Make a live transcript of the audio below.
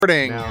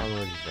Now I'm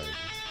ready for it.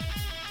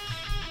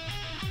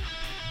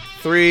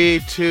 3,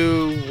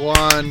 2,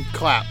 1,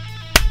 clap.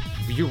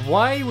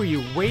 Why were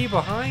you way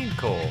behind,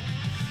 Cole?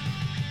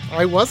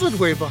 I wasn't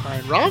way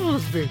behind. Rob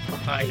was way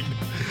behind.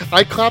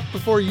 I clapped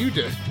before you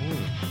did.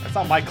 I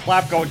saw my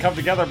clap go and come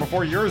together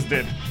before yours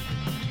did.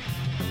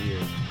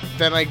 Weird.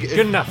 Then Good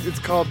enough. It's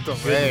called Good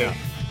delay.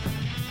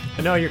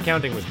 enough. No, your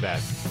counting was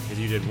bad. Because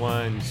you did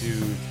 1, 2,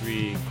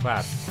 3,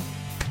 clap.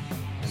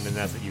 And then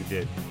that's what you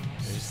did.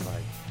 It's just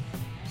like...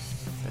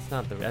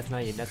 That's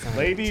not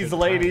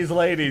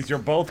Ladies, you're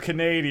both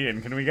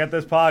Canadian. Can we get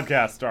this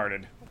podcast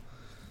started?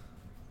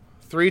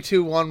 3,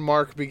 2, 1,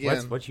 Mark,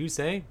 begin. What you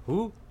say?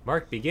 Who?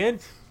 Mark, begin?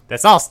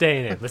 That's all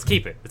staying in. Let's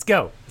keep it. Let's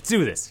go. Let's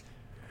do this.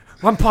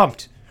 I'm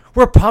pumped.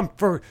 We're pumped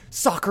for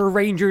Soccer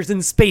Rangers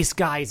and Space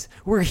Guys.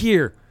 We're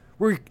here.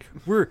 We're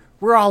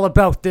all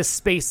about this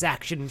space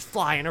action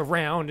flying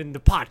around, and the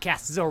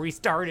podcast has already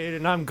started,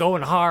 and I'm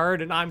going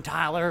hard, and I'm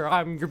Tyler.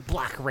 I'm your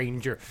Black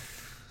Ranger.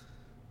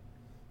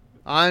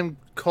 I'm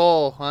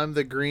Cole. I'm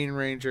the Green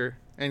Ranger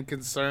and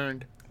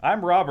concerned.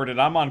 I'm Robert, and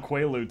I'm on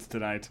Quaaludes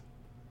tonight.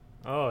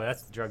 Oh,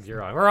 that's the drugs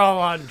you're on. We're all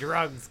on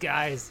drugs,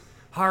 guys.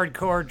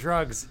 Hardcore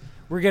drugs.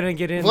 We're gonna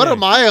get in. What there.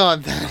 am I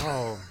on then?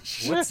 Oh,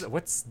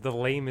 what's the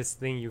lamest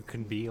thing you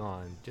can be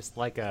on? Just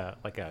like a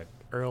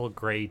Earl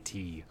Grey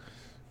tea.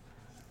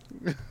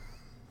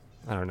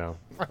 I don't know.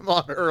 I'm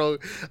on Earl.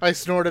 I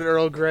snorted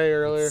Earl Grey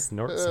earlier.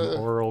 Snort some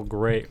Earl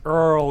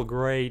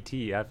Grey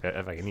tea.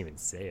 If I can even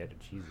say it.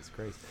 Jesus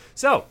Christ.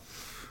 So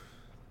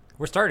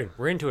we're starting.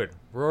 We're into it.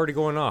 We're already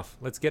going off.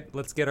 Let's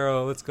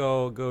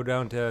go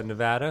down to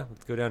Nevada.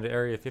 Let's go down to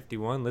Area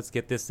 51. Let's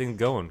get this thing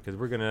going because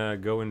we're gonna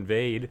go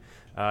invade.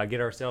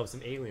 Get ourselves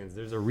some aliens.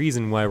 There's a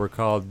reason why we're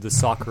called the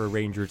Soccer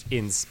Rangers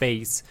in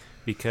space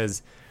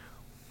because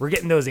we're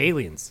getting those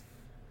aliens.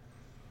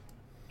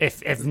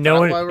 If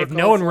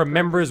no one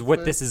remembers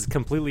what this is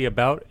completely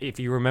about, if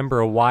you remember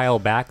a while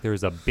back, there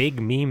was a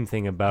big meme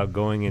thing about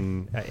going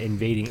and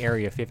invading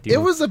Area 51.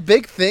 It was a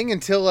big thing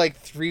until like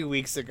 3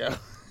 weeks ago.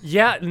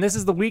 Yeah, and this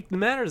is the week that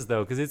matters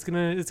though, because it's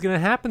gonna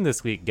happen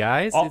this week,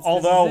 guys.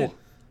 Although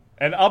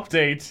an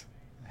update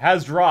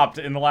has dropped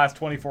in the last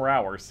 24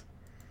 hours.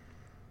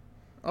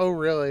 Oh,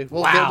 really?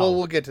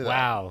 We'll get to that.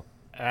 Wow.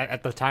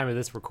 At the time of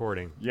this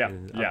recording,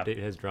 an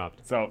update has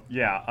dropped. So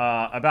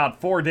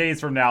about 4 days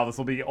from now, this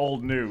will be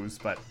old news.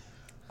 But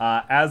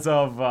as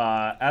of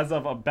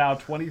about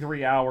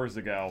 23 hours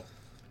ago,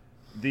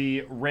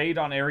 the raid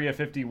on Area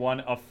 51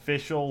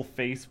 official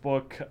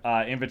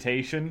Facebook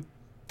invitation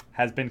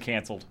has been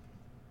canceled.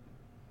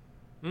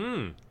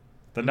 The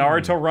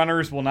Naruto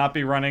runners will not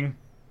be running.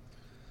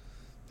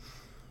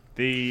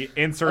 The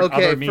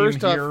other meme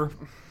here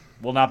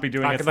will not be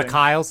doing its thing.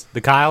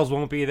 The Kyles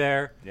won't be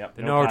there. Yep,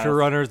 the no Naruto Kyles.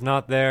 runners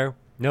not there.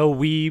 No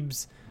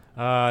weebs.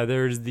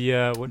 There's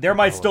the there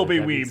might still be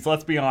weebs.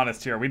 Let's be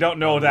honest here. We don't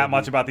know that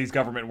much about these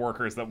government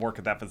workers that work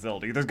at that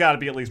facility. There's got to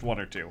be at least one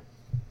or two.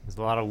 There's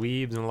a lot of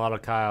weebs and a lot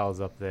of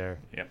Kyles up there.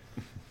 Yep.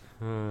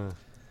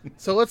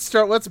 So let's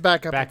start. Let's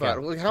back up Back about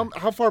up. it.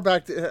 How far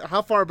back?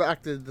 How far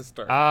back did this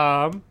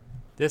start?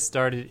 This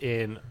started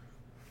in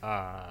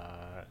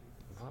was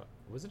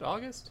it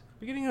August?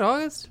 Beginning of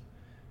August?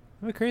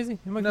 Am I crazy?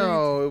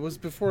 No, it was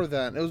before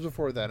then.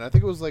 I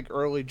think it was like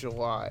early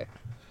July.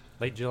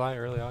 Late July,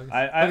 early August.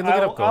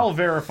 I'll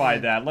verify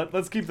that.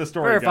 Let's keep the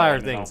story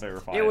going. Things. I'll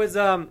verify it was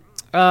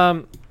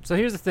So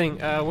here's the thing.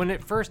 When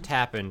it first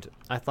happened,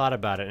 I thought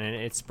about it, and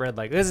it spread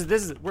like this.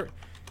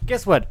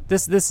 Guess what?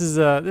 This is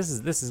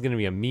going to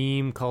be a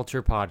meme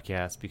culture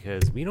podcast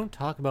because we don't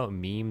talk about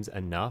memes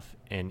enough,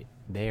 and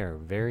they are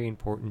very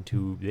important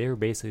to. They're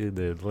basically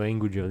the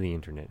language of the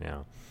internet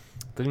now.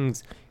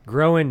 Things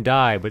grow and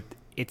die, but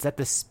it's at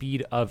the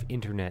speed of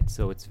internet,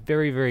 so it's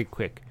very, very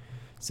quick.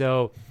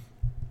 So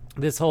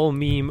this whole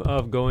meme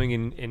of going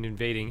and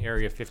invading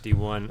Area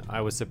 51,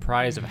 I was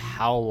surprised of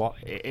how long.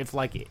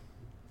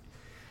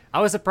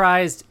 I was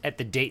surprised at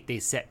the date they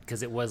set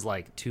because it was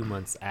like 2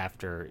 months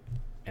after,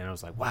 and I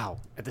was like, wow,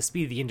 at the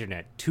speed of the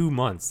internet, 2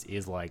 months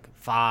is like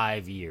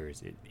 5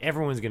 years.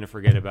 Everyone's gonna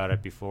forget about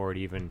it before it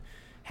even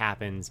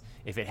happens.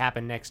 If it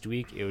happened next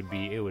week,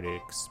 it would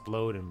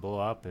explode and blow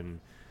up, and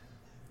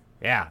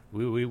yeah,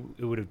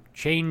 it would have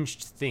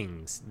changed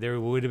things. There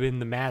would have been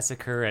the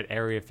massacre at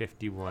Area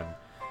 51.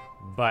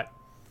 But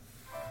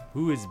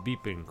who is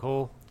beeping,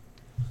 Cole?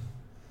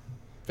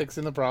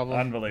 Fixing the problem.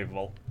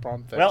 Unbelievable.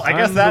 Problem fixed. Well,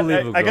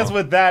 I guess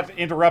with that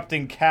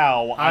interrupting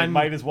cow, I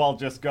might as well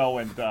just go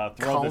and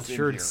throw this in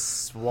here. Cultured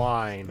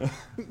swine.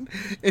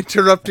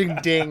 Interrupting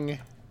ding.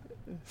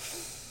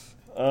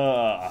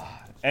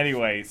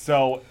 Anyway,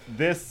 so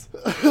this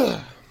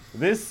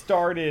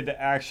started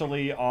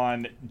actually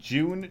on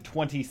June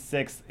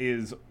 26th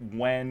is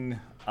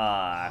when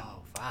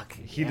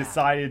he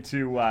decided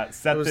to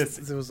set this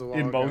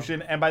in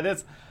motion. And by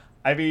this,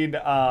 I mean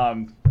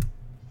a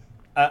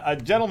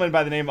gentleman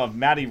by the name of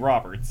Matty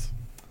Roberts.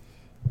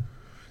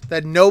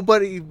 That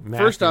nobody. Matthew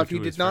First off, to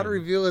he his did not friend.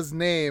 reveal his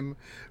name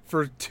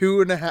for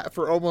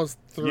almost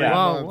 3 Yeah.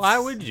 months. Well, why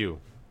would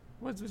you?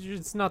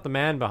 It's not the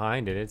man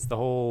behind it. It's the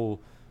whole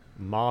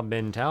mob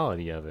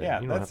mentality of it.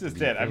 Yeah, You don't that's have to just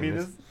be it. I mean,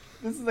 famous.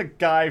 this is a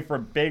guy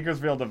from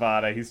Bakersfield,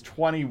 Nevada. He's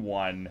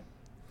 21.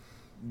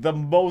 The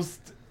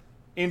most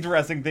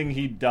interesting thing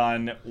he'd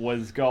done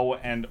was go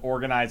and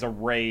organize a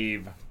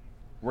rave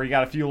where he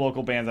got a few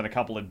local bands and a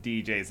couple of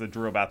DJs that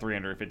drew about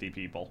 350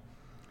 people.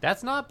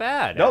 That's not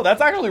bad. No,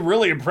 that's actually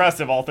really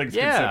impressive, all things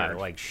considered.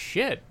 like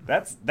shit.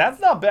 That's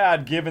not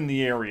bad given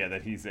the area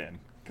that he's in.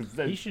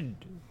 He should.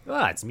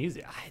 Well, it's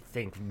music. I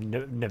think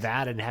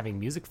Nevada and having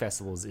music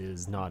festivals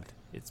is not.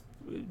 It's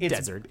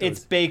desert.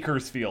 It's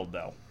Bakersfield,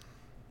 though.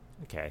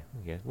 Okay.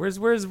 Where's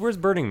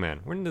Burning Man?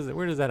 Where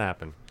does that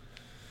happen?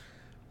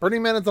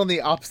 Burning Man is on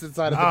the opposite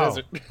side of the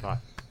desert.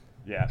 Fuck.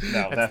 Yeah,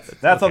 no,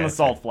 that's on the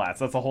Salt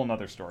Flats. That's a whole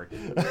nother story.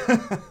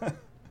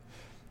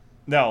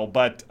 No,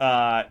 but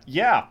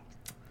yeah.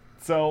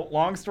 So,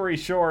 long story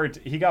short,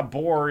 he got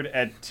bored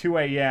at 2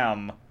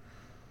 a.m.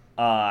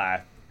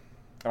 Or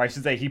I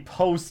should say, he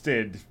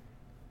posted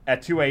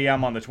at 2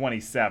 a.m. on the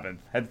 27th.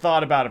 Had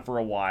thought about it for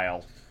a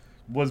while.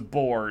 Was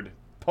bored.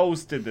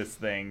 Posted this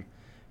thing.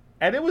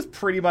 And it was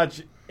pretty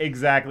much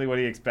exactly what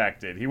he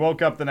expected. He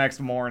woke up the next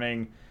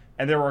morning,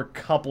 and there were a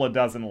couple of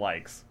dozen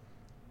likes.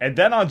 And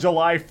then on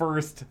July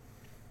 1st,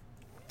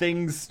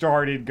 things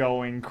started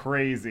going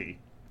crazy.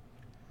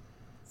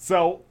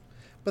 So...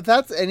 But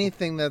that's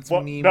anything that's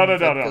meme. No.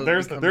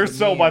 There's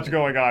so much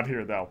going on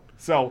here, though.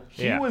 So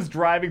he Yeah. was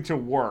driving to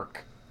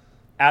work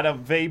at a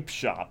vape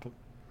shop.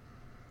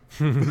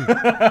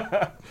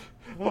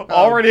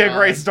 Already a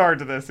great start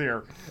to this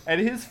here. And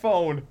his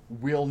phone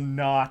will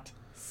not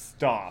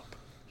stop.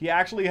 He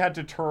actually had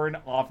to turn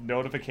off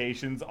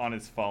notifications on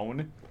his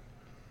phone.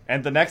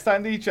 And the next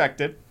time that he checked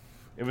it,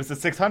 it was at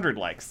 600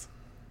 likes.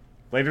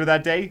 Later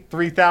that day,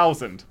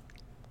 3,000.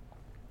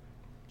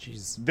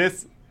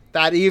 Jeez.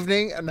 That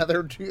evening,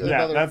 another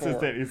That's 4.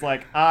 just it. He's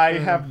like, I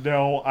have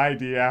no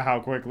idea how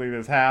quickly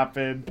this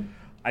happened.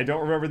 I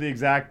don't remember the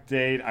exact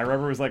date. I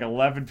remember it was like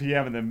 11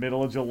 p.m. in the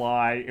middle of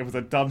July. It was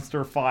a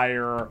dumpster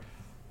fire.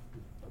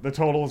 The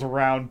total was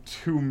around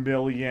 2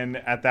 million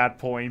at that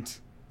point.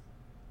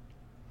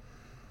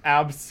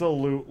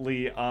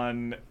 Absolutely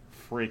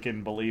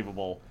unfreaking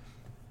believable.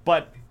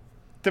 But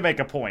to make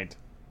a point,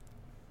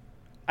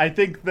 I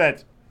think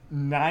that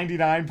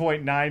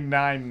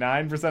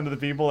 99.999% of the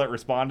people that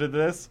responded to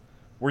this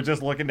were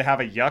just looking to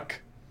have a yuck.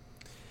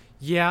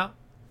 Yeah.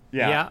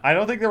 I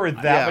don't think there were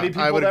that many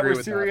people that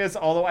were serious,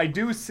 although I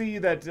do see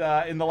that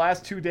in the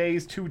last 2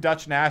 days, 2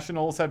 Dutch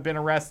nationals have been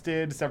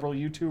arrested, several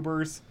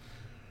YouTubers.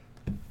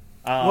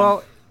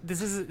 Well,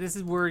 this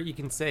is where you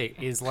can say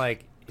is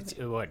like, it's,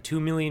 what,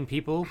 2 million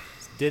people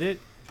did it?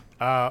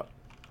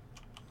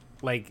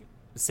 Like,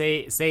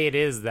 say it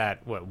is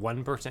that, what,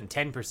 1%,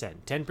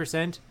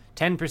 10%?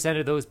 10%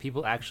 of those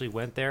people actually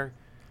went there.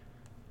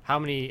 How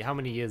many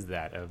is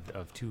that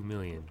of 2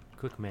 million?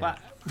 Quick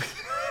math.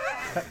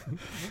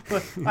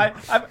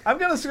 I'm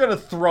just gonna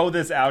throw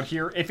this out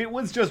here. If it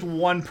was just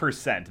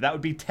 1%, that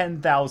would be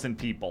 10,000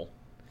 people.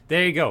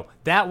 There you go.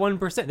 That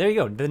 1%. There you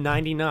go. The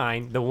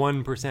 99, the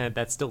 1%.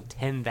 That's still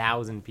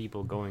 10,000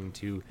 people going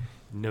to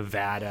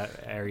Nevada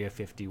Area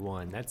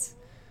 51. That's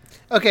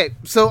Okay,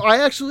 so I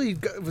actually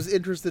was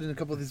interested in a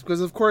couple of these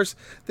because, of course,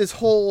 this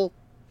whole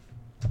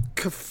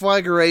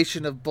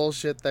conflagration of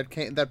bullshit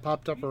that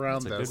popped up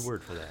around that's a this. good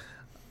word for that.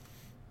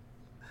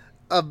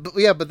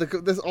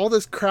 But all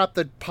this crap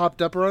that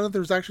popped up around it,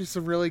 there's actually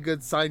some really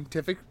good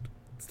scientific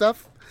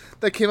stuff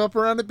that came up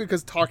around it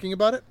because talking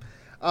about it.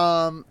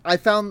 I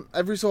found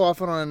every so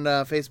often on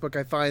Facebook,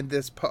 I find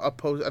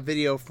a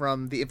video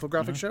from the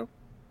Infographic Show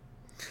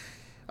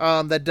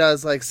that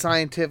does like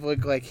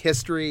scientific, like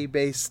history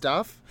based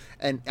stuff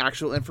and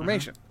actual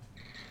information.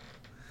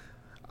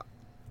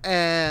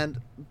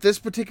 And this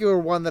particular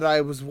one that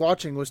I was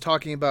watching was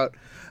talking about.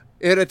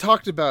 It had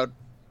talked about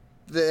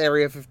the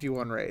Area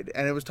 51 raid,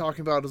 and it was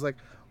talking about, it was like,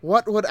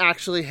 what would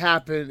actually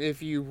happen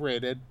if you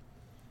raided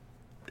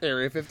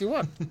Area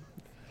 51?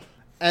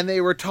 And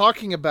they were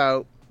talking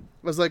about,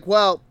 was like,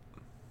 well,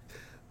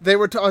 they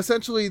were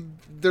essentially,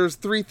 there's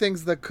 3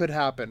 things that could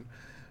happen.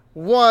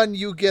 One,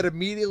 you get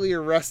immediately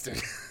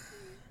arrested.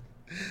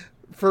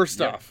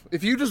 First off,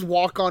 if you just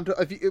walk onto,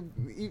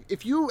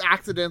 if you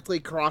accidentally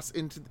cross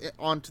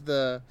onto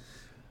the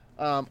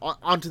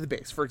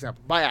base, for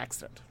example, by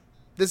accident.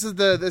 This is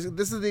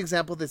the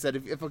example they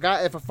said. If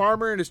a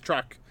farmer in his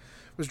truck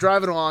was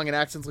driving along and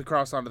accidentally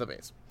crossed onto the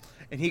base,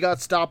 and he got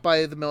stopped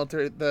by the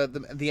military, the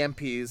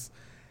MPs,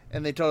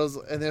 and they told us,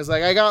 and they was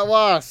like, I got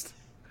lost.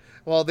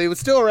 Well, they would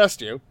still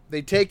arrest you.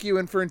 They'd take you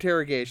in for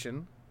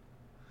interrogation.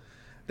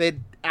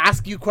 They'd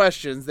ask you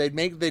questions. They'd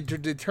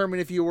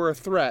determine if you were a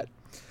threat.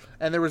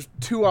 And there was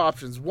 2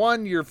 options.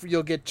 One, you'll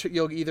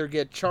either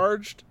get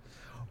charged,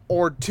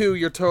 or 2,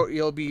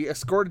 you'll be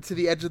escorted to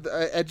the edge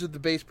of the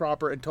base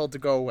proper and told to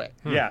go away.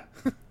 Yeah.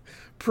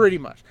 Pretty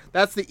much.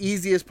 That's the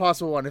easiest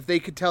possible one, if they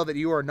could tell that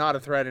you are not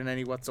a threat in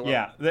any whatsoever.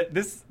 Yeah.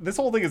 This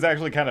whole thing is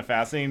actually kind of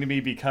fascinating to me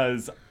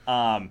because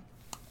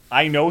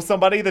I know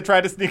somebody that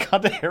tried to sneak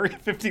onto Area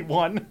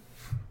 51.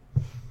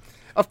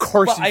 Of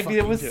course, Well,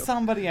 it was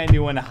somebody I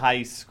knew in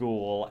high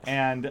school,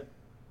 and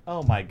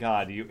Oh my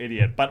god, you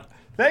idiot. But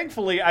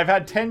thankfully, I've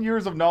had 10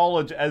 years of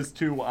knowledge as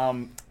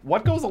to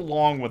what goes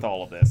along with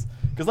all of this.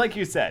 Because like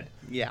you said,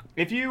 Yeah.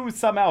 if you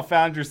somehow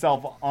found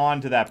yourself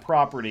onto that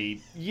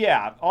property,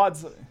 yeah,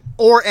 odds...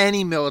 Or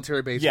any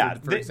military base. Yeah,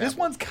 for this example.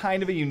 one's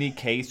kind of a unique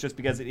case just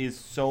because it is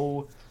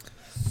so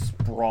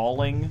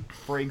sprawling,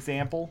 for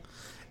example.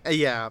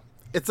 Yeah.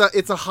 It's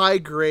a high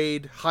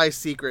grade, high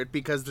secret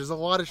because there's a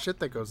lot of shit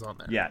that goes on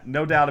there. Yeah,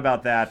 no doubt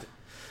about that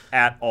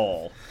at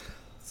all.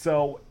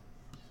 So,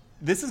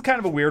 this is kind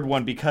of a weird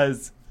one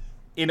because,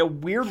 in a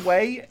weird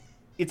way,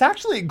 it's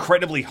actually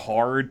incredibly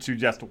hard to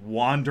just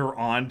wander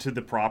onto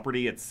the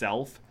property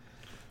itself.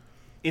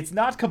 It's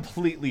not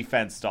completely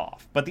fenced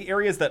off, but the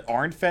areas that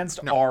aren't fenced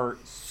are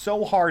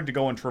so hard to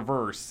go and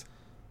traverse.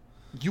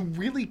 You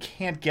really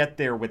can't get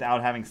there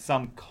without having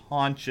some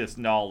conscious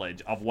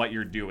knowledge of what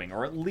you're doing,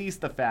 or at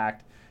least the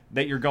fact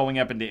that you're going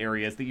up into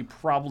areas that you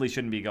probably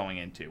shouldn't be going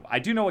into. I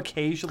do know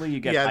occasionally you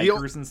get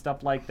hikers and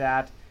stuff like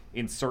that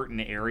in certain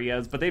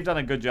areas, but they've done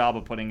a good job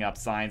of putting up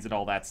signs and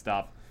all that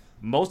stuff.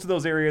 Most of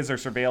those areas are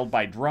surveilled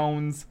by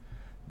drones.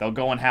 They'll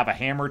go and have a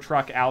hammer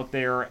truck out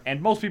there,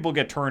 and most people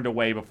get turned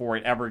away before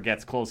it ever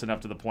gets close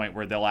enough to the point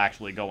where they'll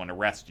actually go and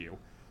arrest you.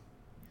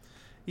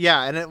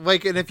 Yeah, and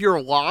and if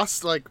you're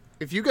lost, like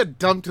if you get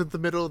dumped in the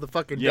middle of the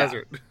fucking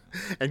desert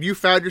and you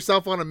found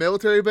yourself on a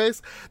military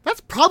base, that's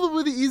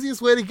probably the easiest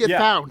way to get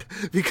found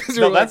because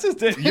you're that's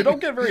just it. You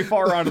don't get very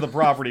far onto the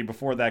property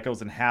before that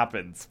goes and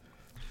happens.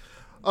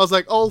 I was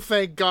like, oh,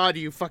 thank God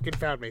you fucking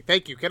found me.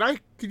 Thank you. Can I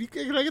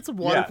get some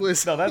water,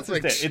 please? No, that's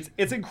just it.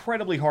 It's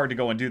incredibly hard to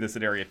go and do this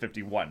at Area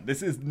 51.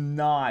 This is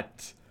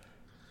not...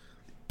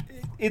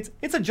 It's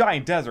a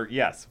giant desert,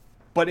 yes,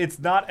 but it's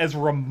not as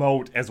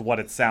remote as what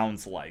it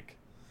sounds like.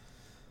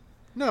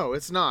 No,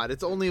 it's not.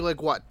 It's only like,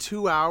 what,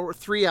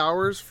 3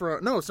 hours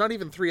from... No, it's not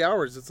even 3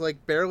 hours. It's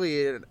like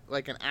barely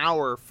like an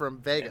hour from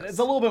Vegas. It's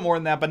a little bit more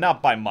than that, but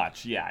not by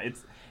much. Yeah,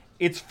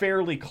 it's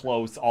fairly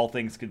close, all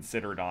things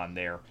considered, on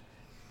there.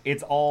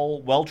 It's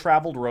all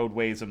well-traveled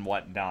roadways and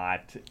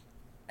whatnot.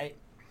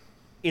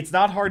 It's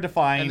not hard to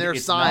find. And there are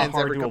it's signs not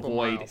hard every to couple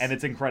avoid, miles. and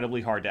it's incredibly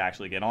hard to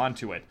actually get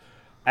onto it.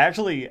 I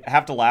actually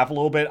have to laugh a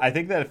little bit. I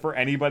think that for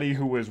anybody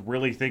who is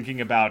really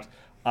thinking about,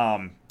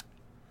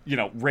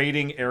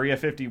 raiding Area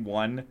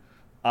 51,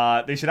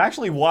 they should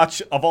actually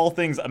watch, of all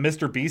things, a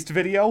Mr. Beast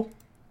video.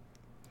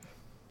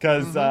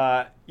 Because,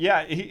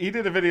 he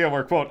did a video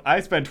where, quote,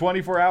 I spent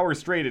 24 hours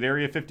straight at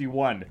Area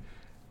 51.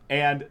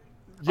 And...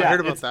 yeah, I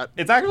heard about that.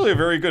 It's actually a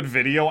very good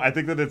video. I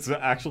think that it's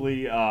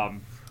actually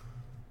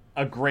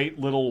a great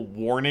little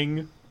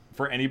warning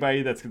for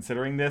anybody that's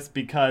considering this,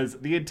 because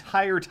the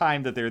entire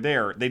time that they're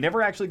there, they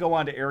never actually go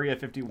onto Area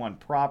 51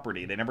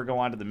 property. They never go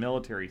onto the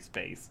military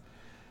space.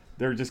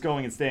 They're just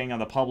going and staying on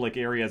the public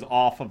areas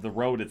off of the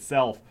road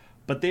itself.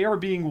 But they are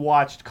being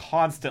watched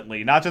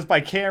constantly, not just by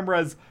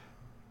cameras,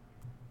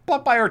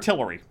 but by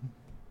artillery.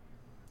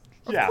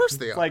 Of course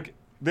they are. Like,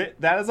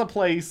 that is a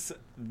place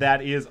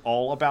that is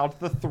all about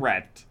the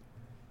threat.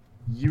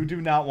 You do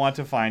not want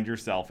to find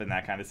yourself in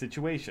that kind of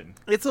situation.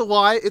 It's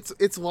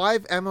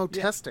live ammo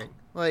testing,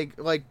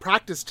 like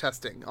practice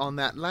testing on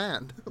that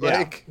land.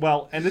 Like,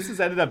 well, and this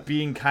has ended up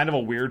being kind of a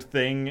weird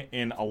thing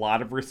in a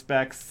lot of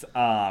respects.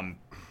 I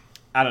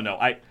don't know.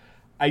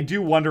 I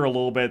do wonder a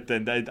little bit,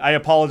 and I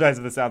apologize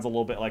if this sounds a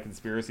little bit like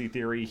conspiracy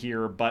theory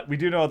here, but we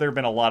do know there have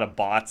been a lot of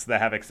bots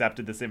that have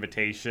accepted this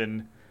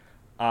invitation.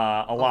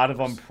 A lot of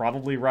them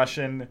probably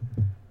Russian.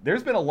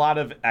 There's been a lot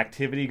of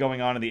activity going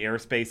on in the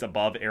airspace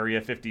above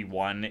Area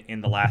 51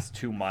 in the last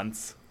 2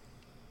 months.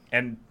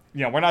 And,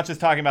 we're not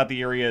just talking about the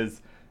areas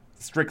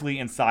strictly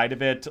inside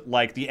of it.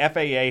 Like, the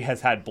FAA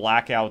has had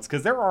blackouts,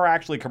 because there are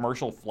actually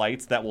commercial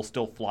flights that will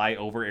still fly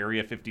over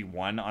Area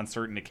 51 on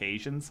certain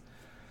occasions.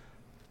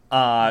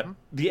 The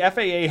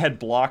FAA had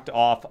blocked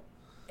off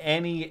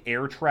any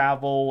air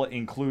travel,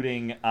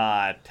 including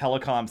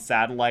telecom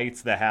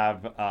satellites that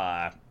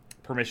have...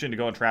 permission to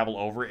go and travel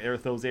over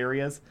those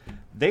areas.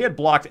 They had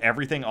blocked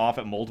everything off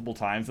at multiple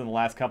times in the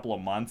last couple of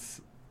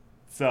months.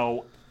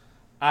 So,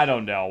 I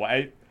don't know.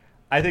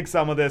 I think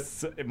some of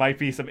this, it might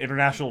be some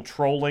international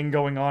trolling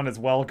going on as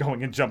well,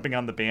 going and jumping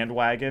on the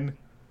bandwagon.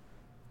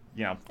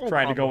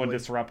 Trying to go and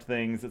disrupt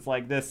things. It's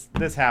like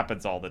this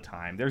happens all the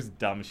time. There's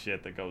dumb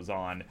shit that goes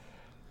on.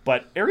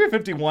 But Area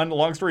 51,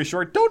 long story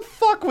short, don't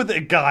fuck with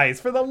it,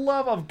 guys. For the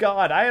love of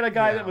God. I had a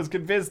guy that was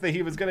convinced that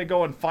he was going to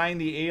go and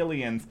find the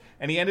aliens,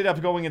 and he ended up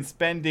going and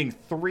spending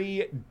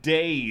 3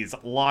 days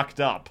locked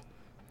up.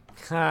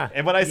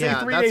 And when I say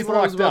 3 days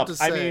locked up,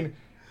 I mean,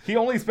 he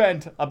only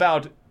spent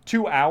about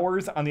 2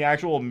 hours on the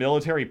actual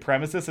military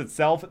premises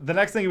itself. The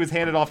next thing he was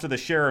handed off to the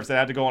sheriffs and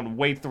had to go and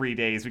wait 3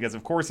 days, because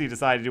of course he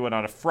decided to do it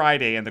on a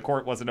Friday, and the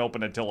court wasn't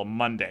open until a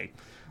Monday.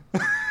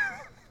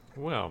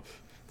 Well...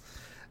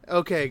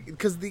 okay,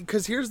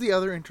 because here's the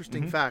other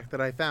interesting fact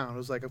that I found. It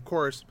was like, of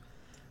course,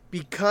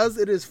 because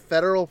it is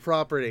federal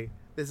property,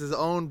 this is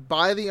owned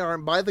by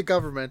the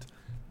government.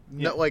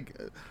 No,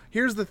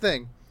 here's the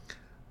thing,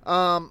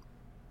 and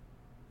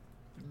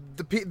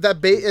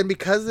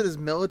because it is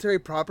military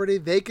property,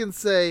 they can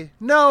say,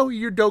 no,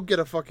 you don't get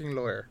a fucking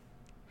lawyer.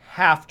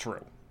 Half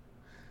true.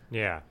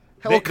 Yeah.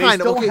 They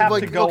still have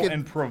to go okay.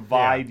 and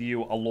provide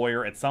you a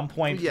lawyer at some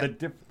point. Yeah.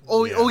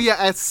 Yeah.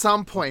 At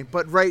some point,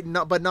 but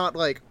not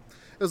like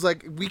it was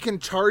like we can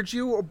charge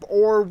you,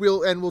 or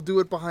we'll do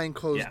it behind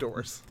closed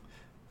doors.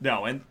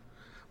 No, and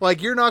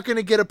like you're not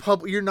gonna get a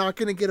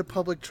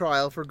public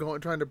trial for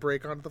trying to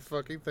break onto the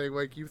fucking thing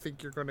like you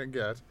think you're gonna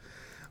get.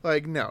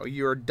 Like, no,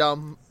 you're a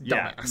dumbass.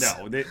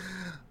 No.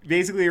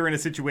 Basically, you're in a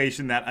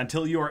situation that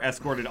until you are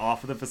escorted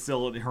off of the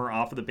facility or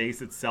off of the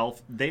base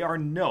itself, they are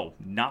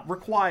not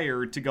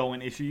required to go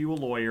and issue you a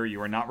lawyer.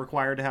 You are not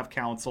required to have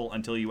counsel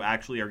until you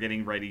actually are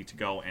getting ready to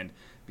go and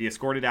be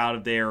escorted out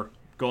of there,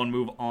 go and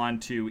move on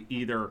to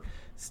either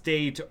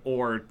state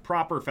or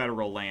proper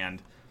federal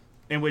land.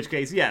 In which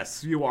case,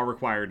 yes, you are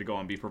required to go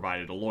and be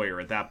provided a lawyer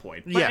at that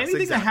point. But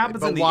anything that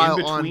happens in the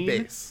in-between,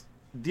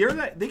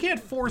 they can't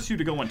force you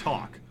to go and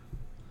talk.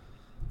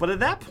 But at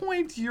that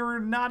point, you're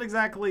not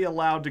exactly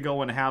allowed to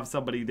go and have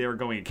somebody there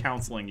going and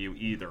counseling you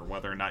either,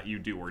 whether or not you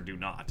do or do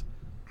not.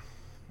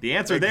 The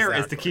answer there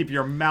is to keep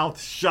your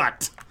mouth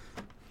shut.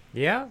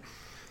 Yeah.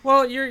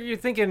 Well, you're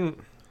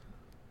thinking.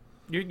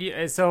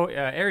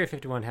 Area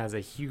 51 has a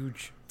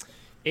huge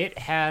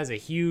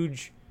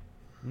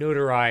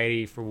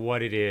notoriety for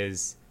what it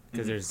is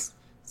because there's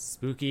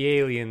spooky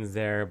aliens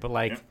there, but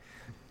like.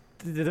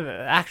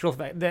 The actual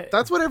fact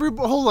that's what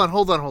hold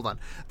on.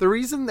 The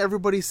reason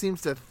everybody seems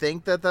to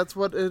think that that's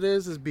what it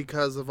is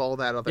because of all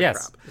that other crap.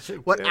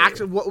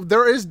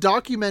 There is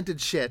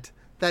documented shit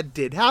that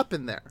did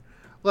happen there,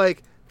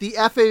 like the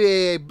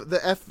FAA,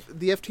 the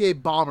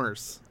FTA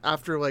bombers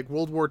after like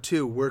World War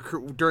II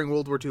during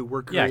World War II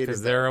were created. Yeah,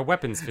 because they're a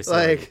weapons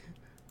facility.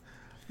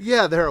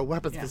 They're a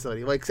weapons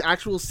facility. Like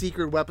actual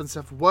secret weapon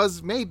stuff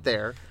was made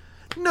there.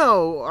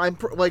 No,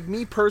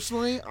 me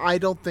personally, I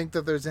don't think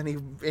that there's any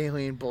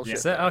alien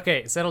bullshit. Yeah.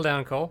 Okay, settle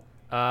down, Cole.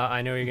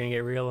 I know you're going to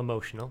get real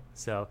emotional.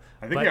 So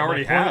I think he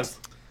already has.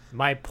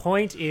 My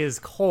point is,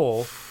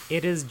 Cole,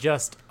 it is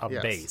just a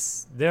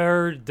base.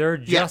 They're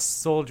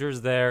just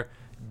soldiers there.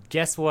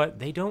 Guess what?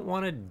 They don't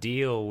want to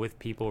deal with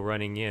people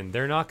running in.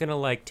 They're not going to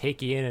like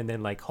take you in and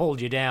then like hold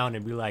you down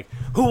and be like,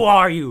 "Who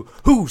are you?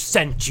 Who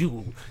sent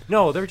you?"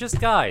 No, they're just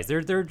guys.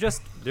 They're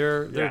just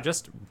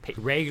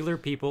regular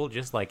people,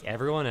 just like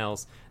everyone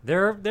else.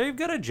 They've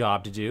got a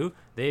job to do.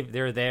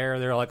 They're there.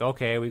 They're like,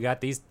 okay, we got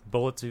these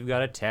bullets we've got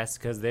to test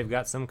because they've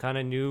got some kind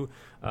of new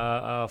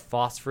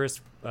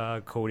phosphorus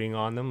coating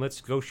on them.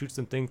 Let's go shoot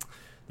some things.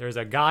 There's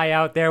a guy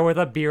out there with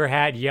a beer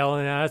hat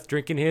yelling at us,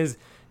 drinking his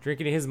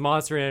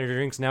Monster Energy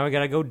drinks. Now I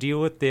gotta go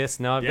deal with this.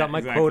 Now I've got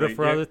my quota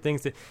for other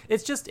things.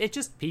 It's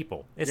just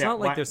people. It's not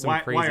like there's some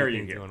crazy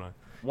things going on.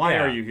 Why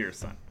are you here,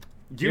 son?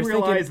 Do you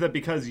realize that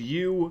because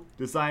you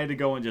decided to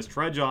go and just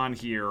trudge on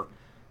here,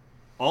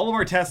 all of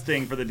our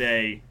testing for the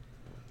day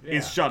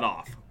is shut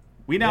off?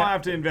 We now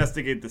have to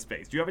investigate the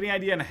space. Do you have any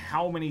idea on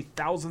how many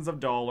thousands of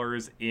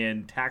dollars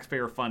in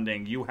taxpayer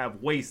funding you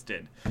have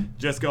wasted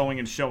just going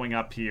and showing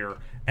up here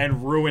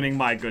and ruining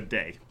my good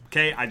day?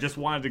 Okay, I just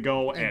wanted to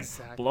go and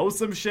blow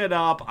some shit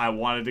up. I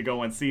wanted to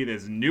go and see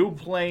this new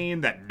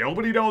plane that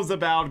nobody knows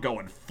about go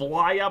and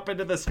fly up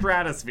into the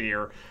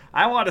stratosphere.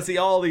 I want to see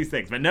all these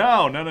things. But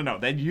no.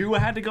 Then you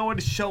had to go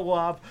and show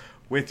up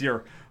with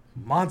your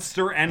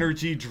Monster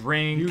Energy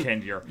drink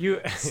and your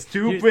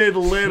stupid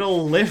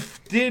little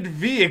lifted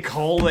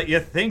vehicle that you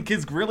think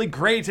is really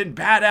great and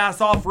badass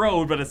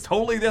off-road, but it's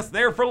totally just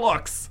there for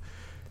looks.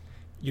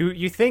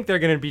 You think they're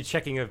going to be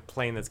checking a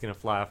plane that's going to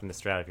fly off in the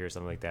stratosphere or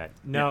something like that.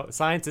 No,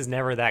 science is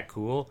never that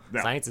cool.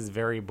 No. Science is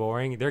very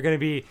boring. They're going to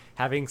be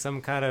having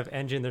some kind of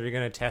engine that they're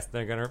going to test.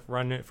 They're going to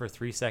run it for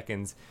 3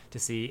 seconds to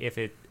see if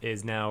it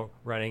is now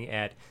running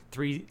at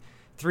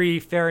 3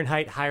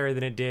 Fahrenheit higher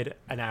than it did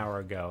an hour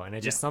ago. And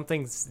it's just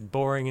something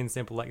boring and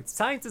simple. Like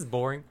science is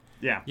boring.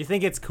 Yeah. You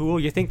think it's cool.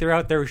 You think they're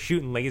out there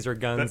shooting laser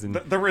guns.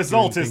 The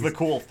result is the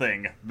cool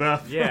thing.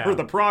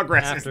 The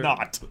progress is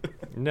not.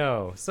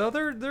 No. So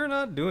they're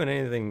not doing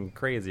anything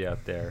crazy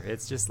out there.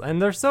 It's just, and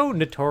they're so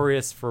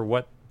notorious for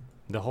what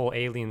the whole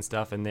alien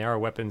stuff, and they are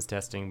weapons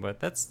testing,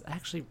 but that's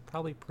actually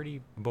probably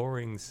pretty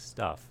boring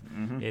stuff.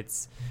 Mm-hmm.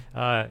 It's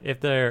if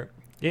they're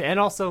and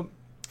also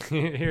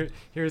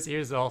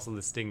here's also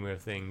the stigma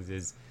of things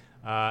is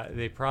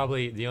they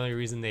probably, the only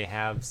reason they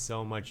have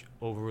so much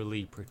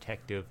overly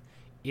protective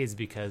is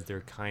because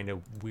they're kind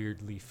of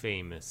weirdly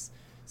famous.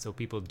 So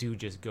people do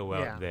just go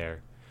out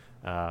there.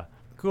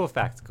 Cool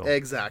facts, Cole.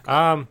 Exactly.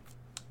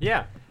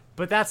 Yeah,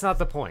 but that's not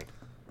the point.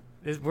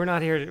 We're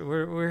not here.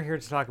 We're here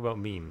to talk about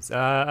memes.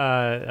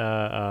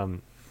 I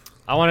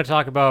want to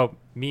talk about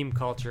meme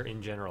culture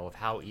in general, of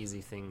how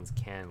easy things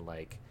can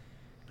like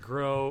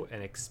grow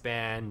and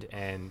expand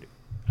and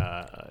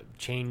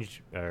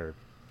change or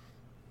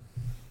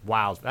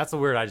wild. That's the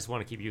word I just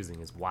want to keep using,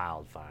 is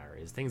wildfire.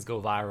 Is things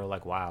go viral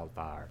like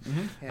wildfire.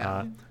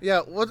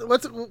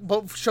 Mm-hmm.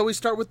 What shall we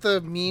start with the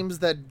memes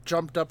that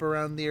jumped up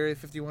around the Area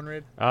 51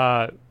 raid?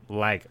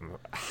 Like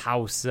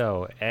how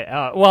so?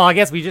 Well, I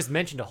guess we just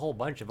mentioned a whole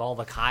bunch of all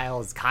the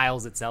Kyles.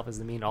 Kyles itself is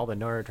a meme. All the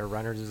Naruto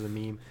runners is a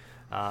meme.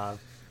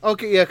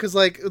 Okay, yeah, because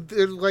like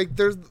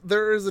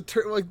there is a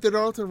like the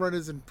Naruto run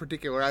is in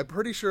particular. I'm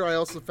pretty sure I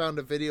also found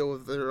a video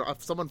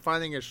of someone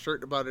finding a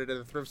shirt about it at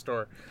a thrift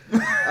store.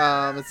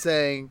 It's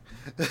saying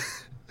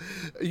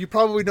you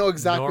probably know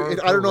exactly.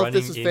 Naruto I don't know if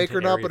this is running fake or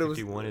into not, Area but it was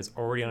 51 is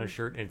already on a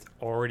shirt and it's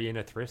already in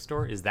a thrift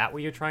store. Is that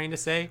what you're trying to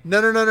say? no.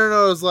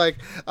 It was like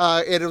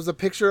it was a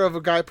picture of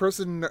a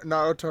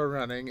Naruto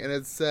running, and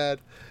it said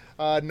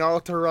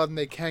Naruto run.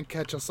 They can't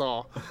catch us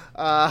all.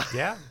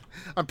 Yeah.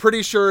 I'm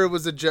pretty sure it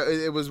was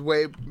it was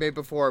way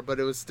before, but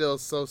it was still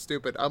so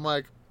stupid. I'm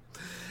like,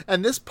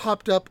 and this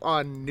popped up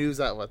on news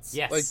outlets,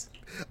 Yes.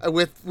 like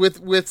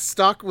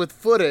with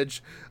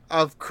footage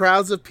of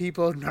crowds of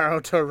people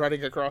Naruto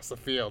running across the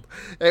field.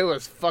 It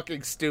was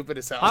fucking stupid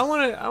as hell. I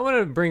want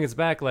to bring us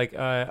back, like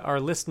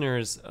our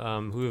listeners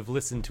who have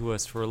listened to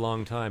us for a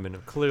long time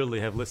and clearly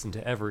have listened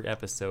to every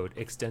episode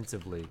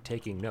extensively,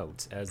 taking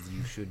notes as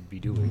you should be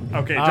doing.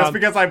 Okay, just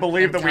because I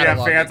believe that we have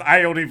cataloging. fans,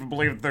 I don't even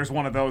believe that there's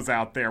one of those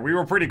out there. We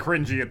were pretty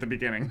cringy at the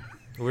beginning.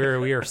 We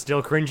are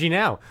still cringy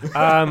now.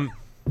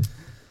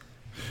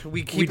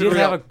 we keep We it did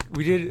real. have a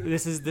we did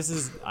this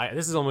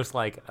is almost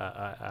like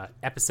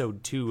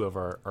episode 2 of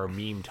our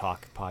meme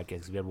talk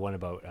podcast. We had one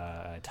about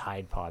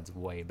Tide Pods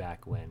way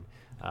back when.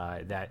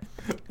 Yeah,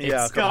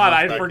 It's, God,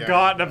 I'd back,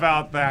 forgotten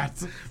about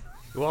that.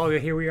 well,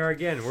 here we are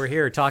again. We're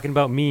here talking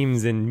about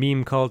memes and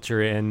meme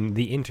culture and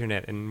the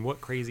internet and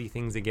what crazy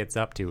things it gets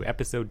up to.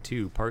 Episode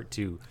 2, part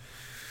 2,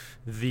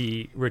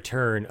 the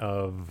return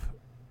of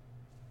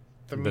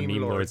the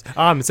meme lords.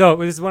 So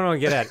this is what I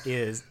want to get at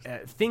is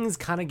things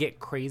kind of get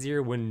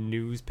crazier when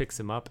news picks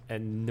them up,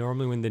 and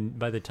normally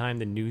by the time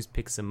the news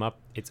picks them up,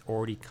 it's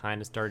already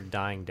kind of started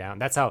dying down.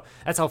 That's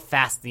how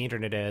fast the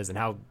internet is and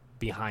how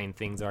behind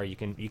things are. You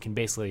can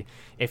basically,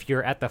 if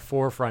you're at the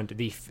forefront,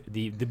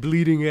 the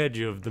bleeding edge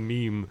of the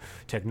meme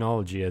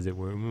technology, as it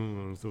were,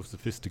 so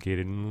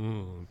sophisticated,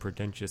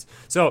 pretentious.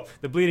 So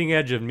the bleeding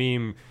edge of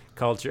meme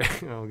culture.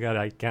 Oh God,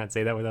 I can't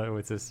say that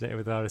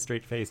without a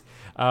straight face.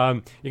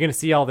 You're gonna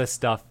see all this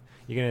stuff.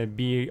 You're gonna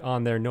be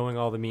on there knowing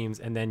all the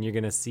memes, and then you're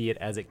gonna see it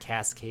as it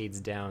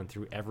cascades down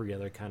through every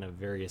other kind of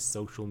various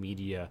social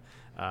media,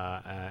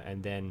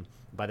 and then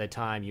by the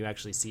time you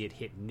actually see it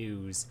hit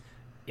news,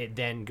 it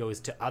then goes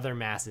to other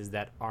masses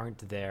that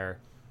aren't there,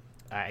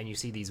 and you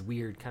see these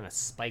weird kind of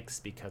spikes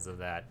because of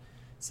that.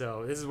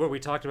 So this is what we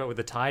talked about with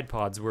the Tide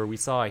Pods, where we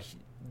saw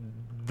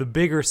the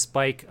bigger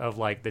spike of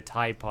like the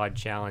Tide Pod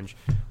challenge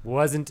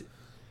wasn't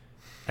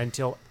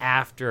until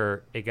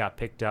after it got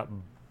picked up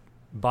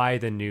by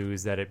the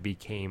news that it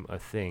became a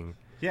thing.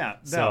 Yeah,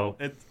 So-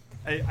 no,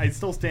 I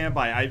still stand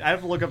by. I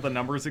have to look up the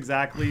numbers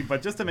exactly,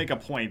 but just to make a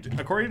point,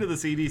 according to the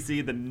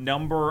CDC, the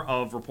number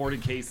of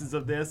reported cases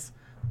of this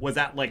was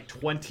at like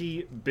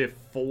 20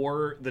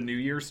 before the new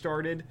year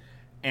started,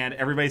 and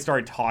everybody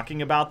started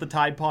talking about the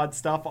Tide Pod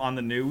stuff on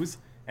the news.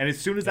 And as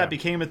soon as that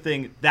became a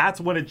thing, that's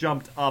when it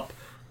jumped up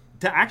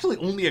to actually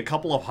only a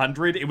couple of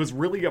hundred. It was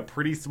really a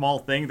pretty small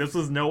thing. This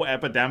was no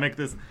epidemic.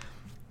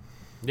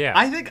 Yeah,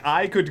 I think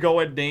I could go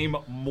and name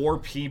more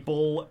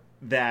people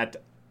that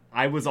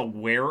I was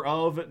aware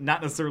of,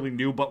 not necessarily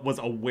knew, but was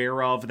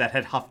aware of, that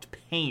had huffed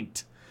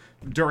paint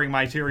during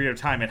my period of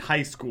time in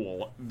high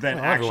school than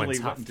actually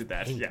went into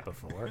that. Yeah.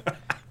 Before.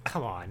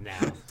 Come on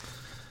now.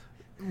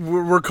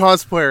 We're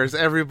cosplayers.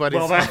 Everybody's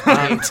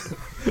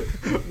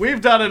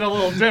We've done it a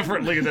little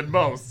differently than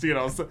most, you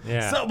know. So,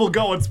 Yeah. some will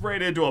go and spray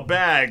it into a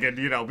bag and,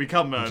 you know,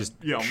 become a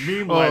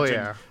meme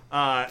legend.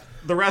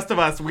 The rest of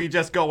us, we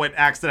just go and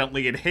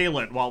accidentally inhale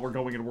it while we're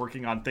going and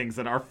working on things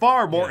that are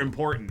far more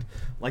important,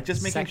 like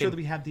just making sure that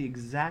we have the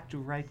exact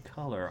right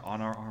color on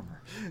our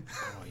armor.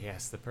 Oh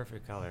yes, the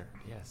perfect color.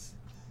 Yes.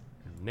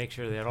 Make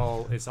sure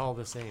that it's all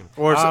the same.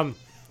 Or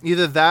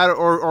either that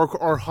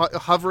or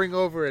hovering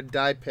over a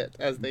dye pit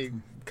as they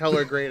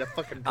color grade a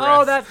fucking dress.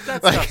 Oh, that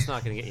stuff's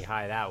not going to get you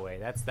high that way.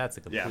 That's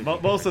a complete. Yeah,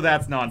 most of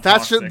that's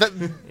non-toxic.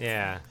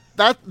 Yeah.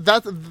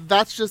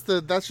 That's just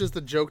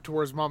the joke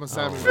towards Mama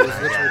Sam, which we were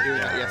doing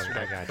that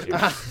yesterday. I got you.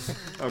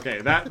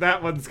 Okay,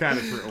 that one's kind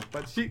of true,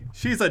 but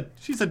she's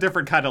a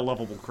different kind of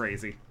lovable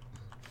crazy.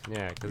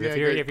 Yeah, because Yeah, if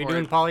you're good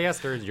doing point.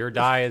 polyesters, your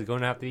dye is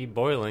going to have to be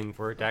boiling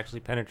for it to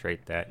actually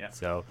penetrate that. Yeah.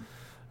 So,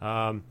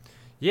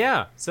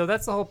 so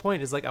that's the whole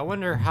point. Is like I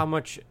wonder how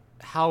much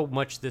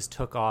this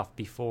took off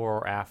before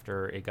or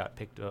after it got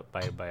picked up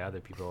by other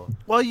people.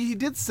 Well, he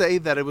did say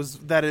that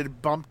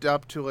it bumped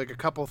up to like a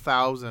couple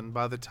thousand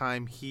by the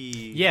time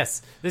he.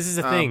 Yes, this is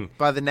the thing.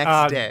 By the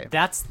next day.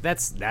 That's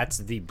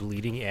the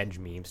bleeding edge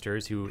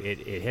memesters who it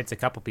hits a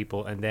couple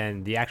people, and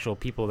then the actual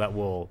people that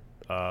will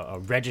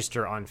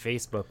register on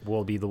Facebook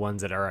will be the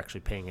ones that are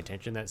actually paying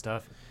attention to that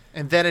stuff.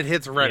 And then it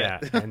hits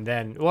Reddit. Yeah, and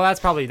then that's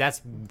probably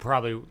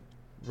Reddit.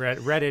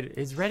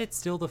 Is Reddit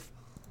still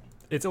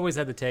it's always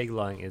had the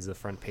tagline is the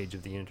front page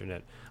of the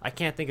internet. I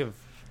can't think of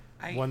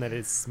one that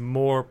is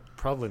more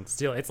prevalent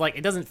still. It's like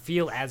it doesn't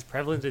feel as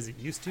prevalent as it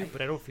used to,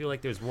 but I don't feel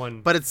like there's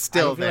one. But it's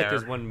still I don't feel there. like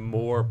there's one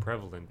more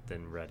prevalent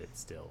than Reddit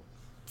still.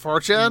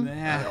 4chan?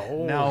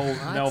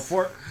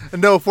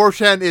 No,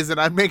 4chan isn't.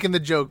 I'm making the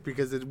joke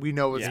because we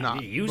know it's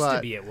not. It used to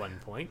be at one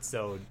point,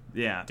 so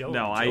don't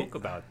joke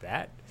about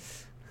that.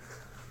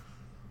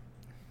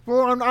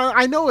 Well,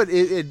 I know it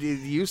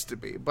used to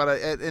be, but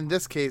in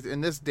this case,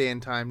 in this day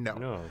and time, no.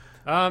 No.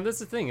 That's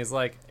the thing. Is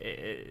like,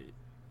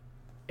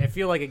 I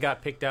feel like it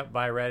got picked up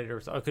by Reddit or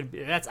so.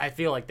 I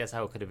feel like that's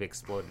how it could have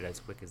exploded as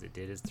quick as it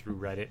did, is through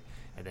Reddit,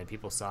 and then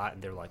people saw it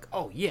and they're like,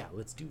 "Oh yeah,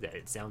 let's do that.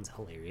 It sounds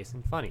hilarious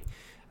and funny."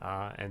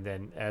 And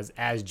then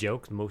as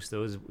jokes, most of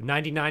those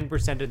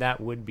 99% of that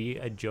would be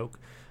a joke.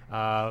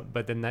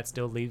 But then that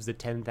still leaves the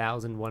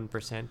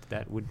 10,001%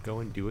 that would go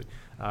and do it.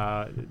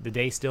 The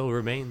day still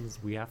remains.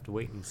 We have to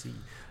wait and see.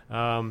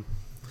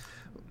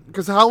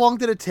 Because how long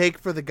did it take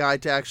for the guy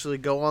to actually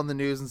go on the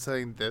news and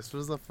saying this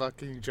was a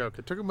fucking joke?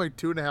 It took him like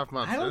 2.5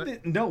 months.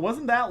 No, it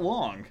wasn't that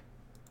long.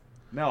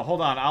 No,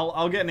 hold on.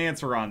 I'll get an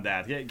answer on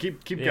that. Yeah,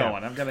 keep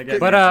going. I'm gonna get.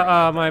 But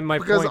my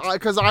point,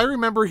 because I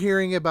remember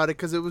hearing about it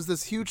because it was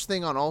this huge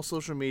thing on all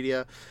social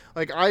media.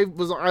 Like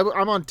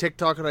I'm on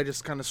TikTok and I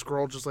just kind of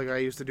scroll just like I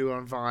used to do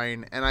on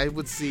Vine, and I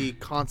would see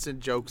constant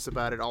jokes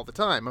about it all the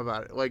time,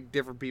 about it, like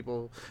different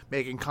people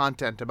making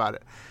content about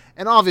it.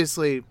 And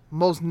obviously,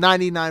 most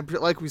 99%,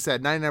 like we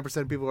said,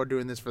 99% of people are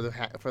doing this for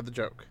the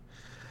joke.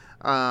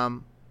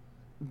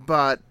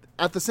 But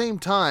at the same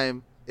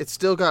time, it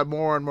still got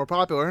more and more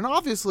popular, and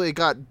obviously it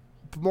got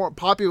more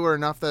popular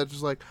enough that it's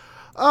just like,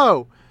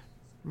 oh,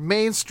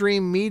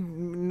 mainstream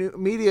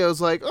media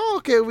is like, oh,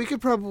 okay, we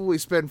could probably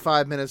spend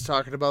 5 minutes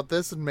talking about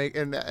this and make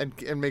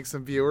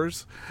some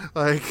viewers.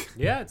 Like,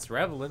 yeah, it's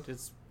relevant.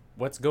 It's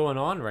what's going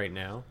on right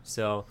now.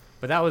 So,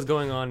 but that was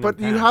going on. But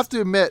you have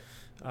to admit.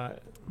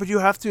 But you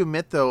have to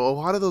admit, though, a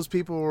lot of those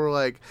people were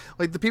like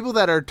the people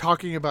that are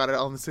talking about it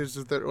on the stage,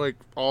 that are like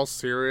all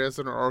serious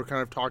and are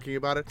kind of talking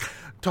about it,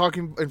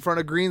 talking in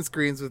front of green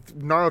screens with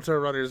Naruto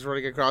runners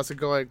running across and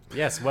going,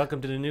 "Yes, welcome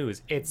to the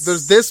news."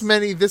 There's this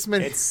many.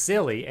 It's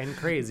silly and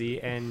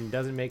crazy and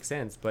doesn't make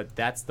sense, but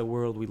that's the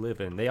world we live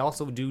in. They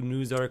also do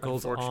news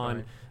articles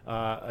on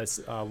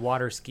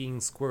water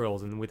skiing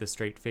squirrels and with a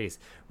straight face.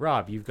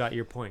 Rob, you've got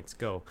your points.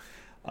 Go.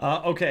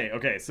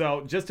 Okay.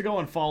 So just to go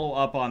and follow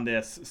up on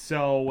this,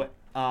 so.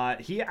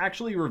 He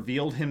actually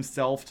revealed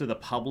himself to the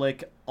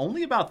public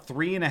only about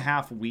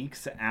 3.5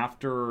 weeks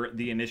after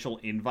the initial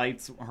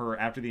invites, or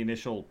after the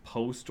initial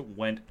post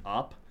went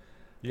up.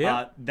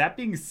 Yeah. That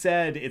being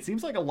said, it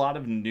seems like a lot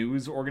of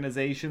news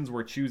organizations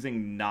were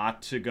choosing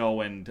not to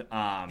go and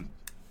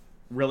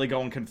really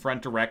go and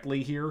confront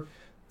directly here.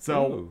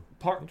 So,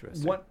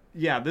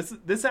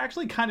 this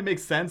actually kind of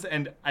makes sense,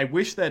 and I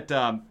wish that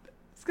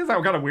it's because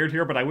I'm kind of weird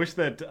here, but I wish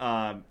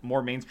that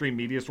more mainstream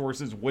media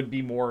sources would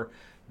be more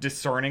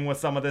discerning with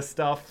some of this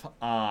stuff,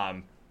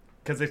 because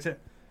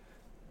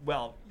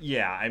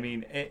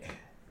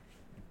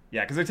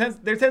because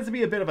there tends to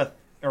be a bit of a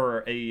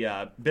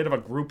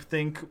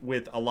groupthink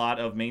with a lot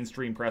of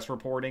mainstream press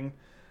reporting,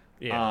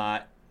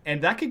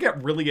 and that can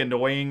get really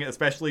annoying,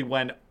 especially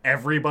when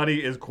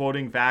everybody is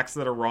quoting facts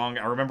that are wrong.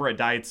 I remember a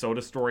diet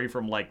soda story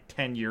from like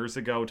 10 years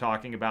ago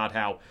talking about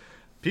how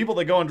people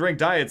that go and drink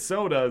diet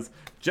sodas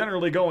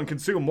generally go and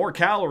consume more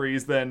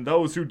calories than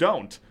those who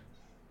don't.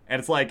 And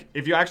it's like,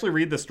 if you actually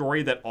read the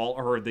story that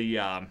the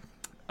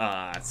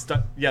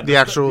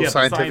actual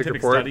scientific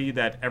report study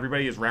that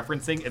everybody is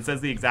referencing, it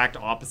says the exact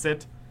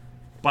opposite.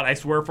 But I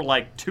swear for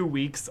like 2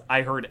 weeks,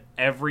 I heard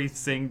every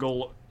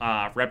single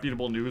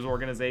reputable news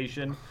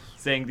organization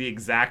saying the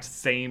exact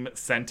same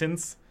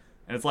sentence.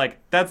 And it's like,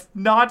 that's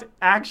not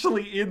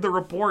actually in the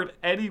report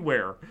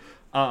anywhere.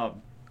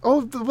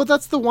 But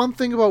that's the one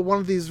thing about one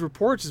of these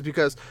reports, is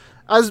because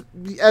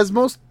as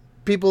most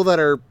people that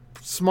are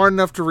smart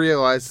enough to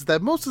realize, is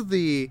that most of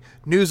the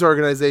news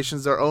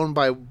organizations are owned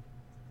by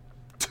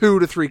 2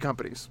 to 3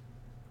 companies.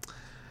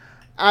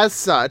 As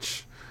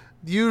such,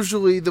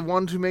 usually the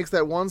one who makes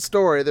that one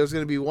story, there's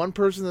going to be one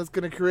person that's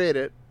going to create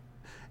it,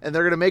 and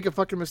they're going to make a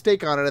fucking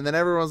mistake on it, and then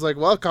everyone's like,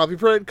 well, copy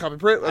print,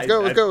 let's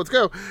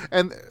go.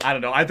 And I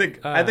don't know. I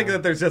think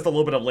that there's just a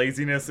little bit of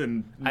laziness in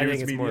news I think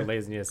it's media. More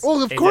laziness.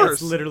 Well, of course.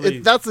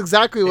 That's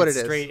exactly what it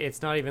is.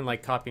 It's not even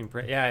like copy and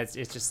print. Yeah, it's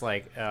just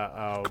like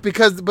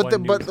because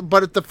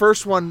the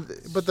first one,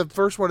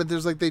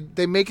 there's like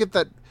they make it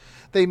that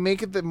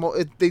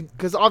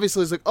because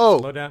obviously it's like, oh,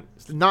 slow down.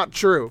 Not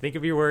true. Think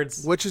of your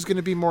words. Which is going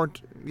to be more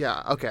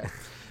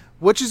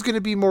which is going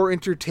to be more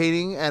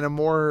entertaining and a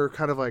more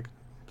kind of like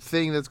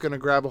thing that's going to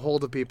grab a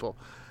hold of people,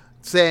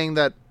 saying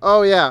that,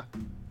 oh yeah,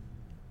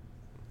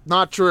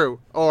 not true,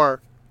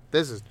 or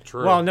this is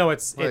true. Well, no,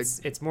 it's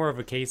more of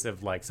a case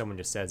of like someone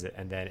just says it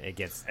and then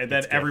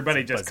then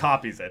everybody just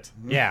copies it.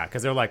 Yeah,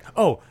 because they're like,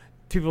 oh,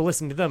 people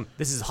listening to them.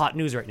 This is hot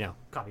news right now.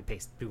 Copy,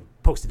 paste, boom,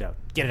 post it out,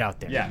 get it out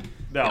there. Yeah,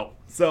 no. Yeah.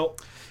 So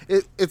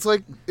it's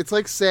like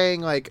saying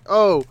like,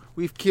 oh,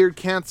 we've cured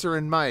cancer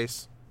in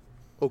mice.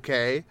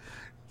 Okay.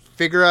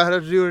 Figure out how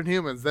to do it in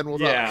humans, then we'll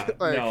talk.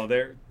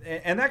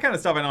 And that kind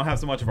of stuff I don't have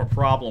so much of a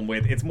problem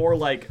with. It's more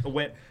like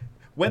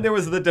when there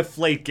was the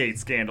Deflategate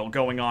scandal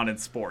going on in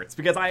sports,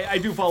 because I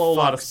do follow a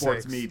lot of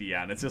sports media,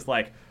 and it's just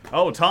like,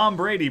 oh, Tom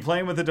Brady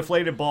playing with the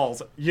deflated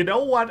balls. You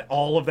know what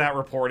all of that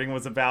reporting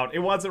was about? It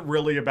wasn't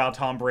really about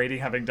Tom Brady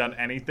having done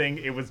anything.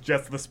 It was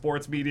just the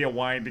sports media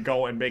wanting to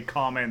go and make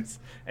comments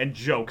and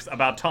jokes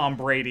about Tom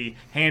Brady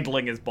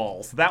handling his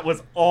balls. That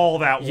was all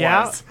that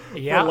was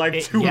for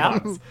like 2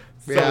 months.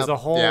 So there's a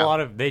whole lot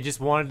of, they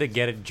just wanted to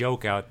get a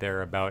joke out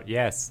there about,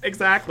 yes.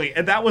 Exactly.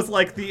 And that was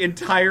like the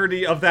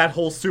entirety of that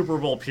whole Super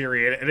Bowl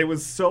period. And it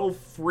was so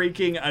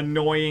freaking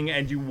annoying,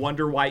 and you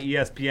wonder why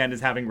ESPN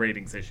is having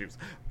ratings issues.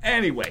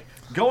 Anyway,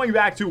 going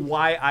back to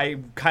why I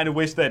kind of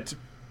wish that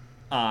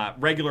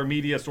regular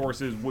media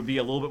sources would be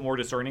a little bit more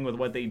discerning with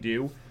what they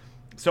do.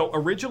 So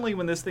originally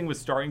when this thing was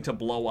starting to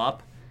blow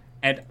up,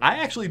 and I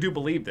actually do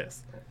believe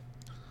this,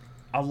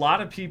 a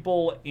lot of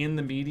people in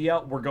the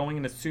media were going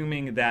and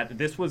assuming that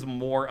this was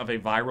more of a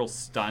viral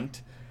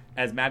stunt,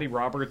 as Matty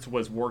Roberts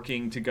was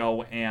working to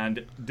go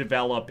and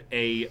develop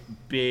a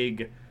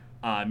big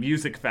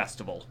music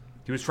festival.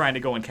 He was trying to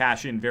go and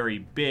cash in very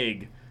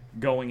big,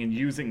 going and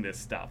using this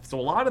stuff. So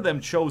a lot of them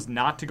chose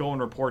not to go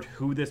and report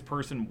who this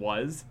person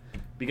was,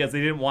 because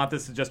they didn't want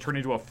this to just turn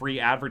into a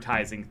free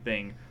advertising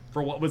thing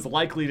for what was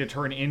likely to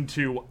turn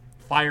into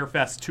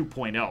Firefest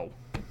 2.0.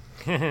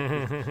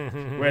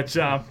 Which,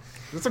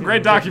 there's some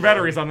great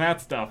documentaries on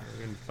that stuff.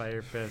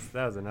 Fire Fist,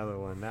 that was another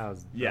one. That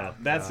was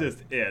that's just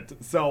it.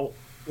 So,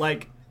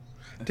 like,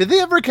 did they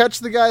ever catch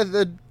the guy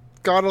that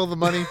got all the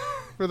money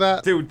for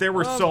that? Dude, there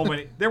were so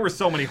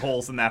many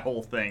holes in that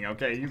whole thing.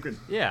 Okay, you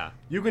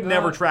could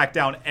never track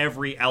down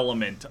every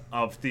element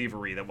of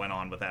thievery that went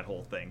on with that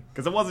whole thing,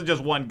 because it wasn't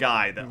just one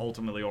guy that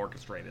ultimately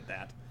orchestrated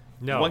that.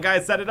 No, one guy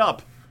set it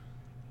up.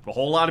 A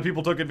whole lot of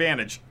people took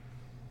advantage.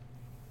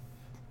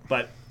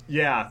 But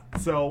yeah,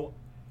 so.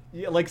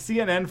 Yeah, like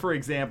CNN, for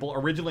example,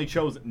 originally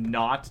chose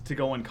not to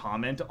go and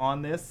comment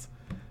on this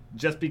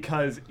just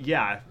because,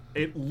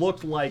 it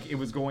looked like it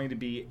was going to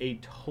be a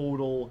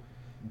total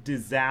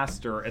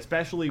disaster,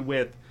 especially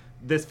with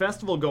this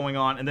festival going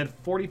on, and then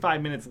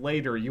 45 minutes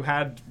later, you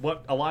had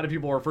what a lot of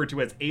people refer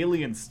to as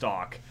alien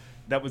stock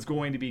that was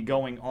going to be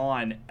going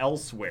on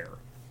elsewhere.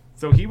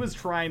 So he was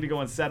trying to go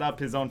and set up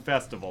his own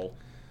festival,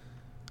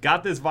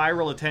 got this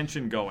viral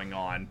attention going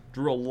on,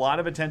 drew a lot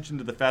of attention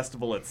to the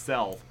festival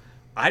itself.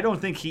 I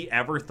don't think he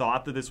ever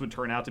thought that this would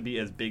turn out to be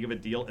as big of a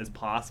deal as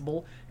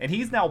possible, and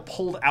he's now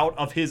pulled out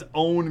of his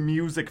own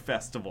music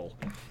festival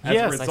as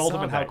a result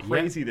of how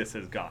crazy this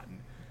has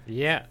gotten.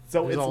 Yeah,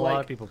 so there's it's a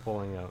lot of people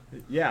pulling out.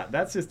 Yeah,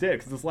 that's just it,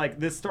 because it's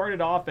like, this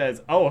started off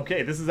as, oh,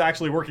 okay, this is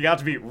actually working out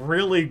to be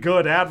really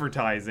good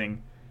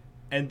advertising,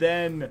 and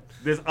then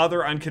this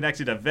other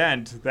unconnected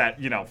event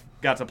that,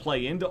 got to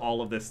play into all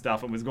of this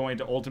stuff and was going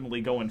to ultimately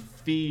go and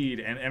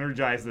feed and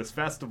energize this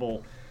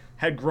festival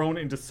had grown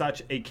into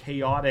such a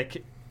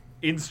chaotic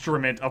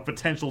instrument of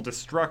potential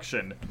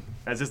destruction.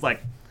 As just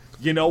like,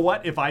 you know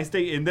what? If I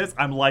stay in this,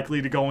 I'm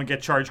likely to go and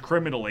get charged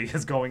criminally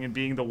as going and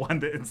being the one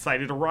that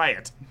incited a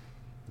riot.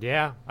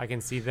 Yeah, I can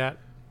see that.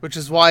 Which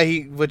is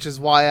why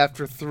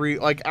after 3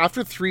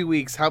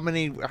 weeks, how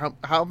big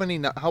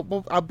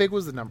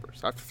was the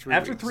numbers after 3 weeks?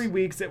 After 3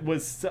 weeks, it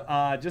was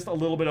just a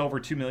little bit over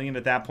 2 million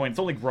at that point. It's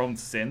only grown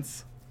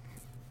since.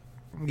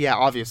 Yeah,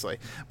 obviously.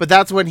 But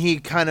that's when he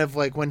kind of,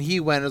 like, when he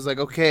went, it was like,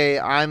 okay,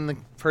 I'm the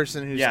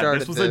person who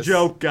started this. Yeah, this was a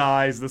joke,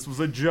 guys. This was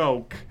a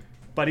joke.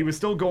 But he was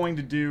still going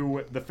to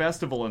do the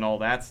festival and all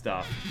that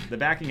stuff. The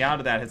backing out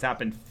of that has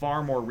happened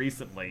far more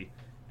recently,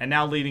 and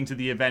now leading to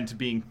the event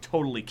being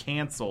totally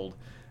canceled,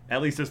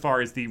 at least as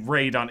far as the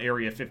raid on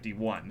Area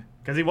 51.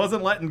 Because he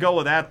wasn't letting go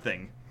of that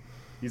thing.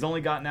 He's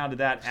only gotten out of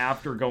that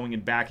after going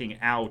and backing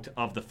out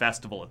of the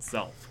festival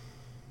itself.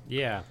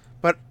 Yeah.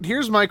 But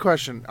here's my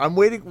question. I'm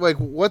waiting, like,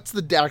 what's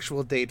the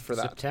actual date for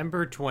that?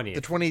 September 20th.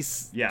 The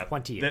 20th. Yeah.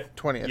 20th.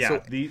 20th. Yeah,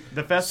 So,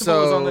 the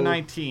festival is on the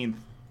 19th.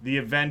 The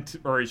event,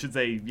 or I should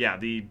say,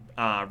 the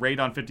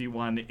raid on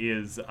 51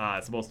 is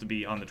supposed to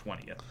be on the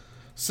 20th.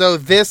 So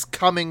this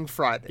coming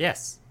Friday.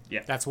 Yes.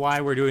 Yeah. That's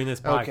why we're doing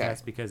this podcast, Okay.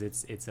 because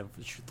it's a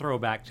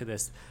throwback to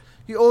this.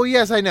 Oh,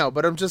 yes, I know.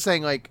 But I'm just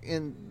saying, like,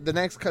 in the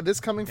this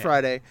coming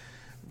Friday,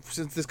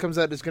 since this comes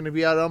out, it's going to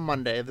be out on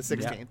Monday, the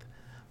 16th.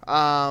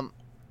 Yeah.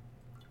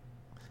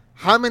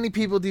 How many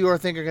people do you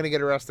think are going to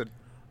get arrested?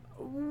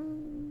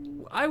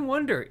 I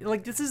wonder.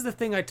 Like, this is the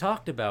thing I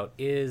talked about,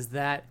 is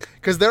that...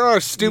 Because there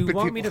are stupid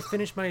people. You want me to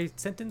finish my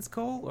sentence,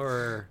 Cole,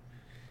 or...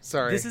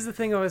 Sorry. This is the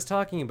thing I was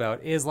talking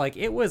about, is, like,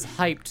 it was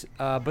hyped,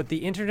 but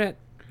the internet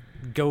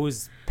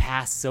goes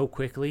past so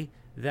quickly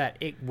that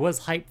it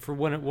was hyped for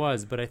when it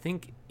was, but I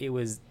think it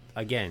was,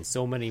 again,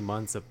 so many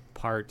months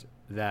apart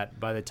that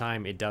by the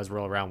time it does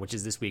roll around, which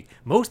is this week,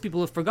 most people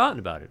have forgotten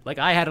about it. Like,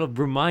 I had to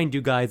remind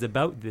you guys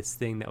about this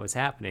thing that was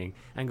happening,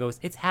 and goes,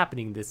 it's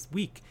happening this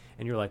week.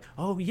 And you're like,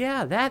 oh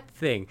yeah, that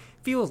thing.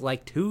 Feels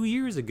like 2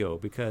 years ago,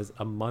 because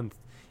a month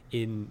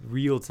in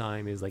real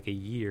time is like a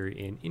year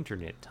in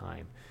internet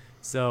time.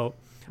 So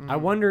I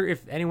wonder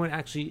if anyone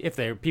actually, if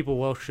people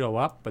will show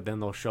up, but then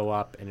they'll show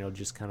up and it'll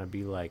just kind of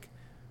be like,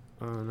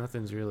 oh,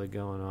 nothing's really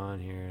going on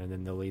here, and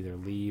then they'll either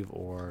leave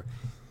or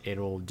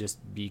it'll just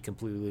be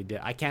completely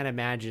I can't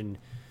imagine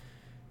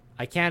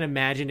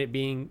it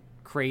being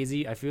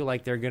crazy. I feel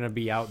like they're gonna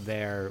be out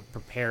there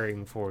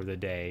preparing for the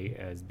day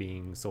as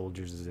being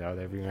soldiers as out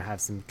there. We're gonna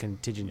have some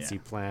contingency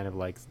plan of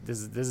like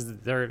this is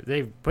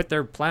they've put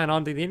their plan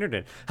onto the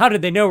internet. How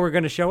did they know we're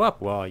gonna show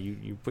up? Well,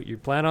 you put your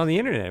plan on the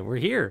internet. We're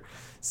here,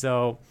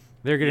 so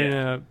they're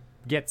gonna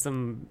get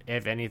some,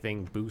 if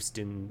anything, boost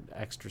in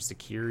extra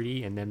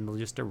security, and then they'll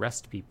just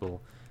arrest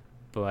people.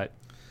 But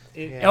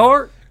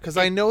or because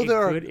I know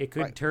it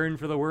could turn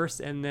for the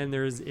worse, and then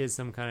is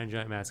some kind of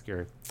giant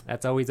massacre.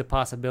 That's always a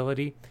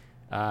possibility.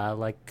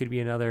 Like could be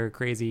another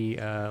crazy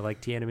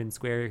like Tiananmen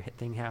Square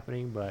thing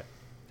happening, but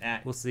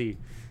we'll see.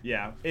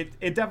 Yeah, it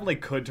definitely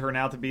could turn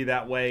out to be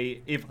that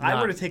way. If I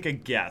were to take a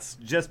guess,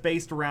 just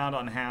based around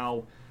on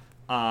how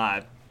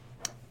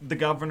the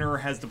governor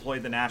has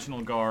deployed the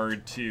National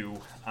Guard to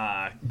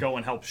go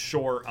and help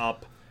shore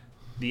up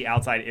the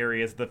outside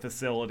areas of the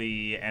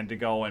facility and to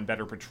go and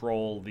better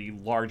patrol the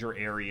larger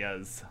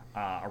areas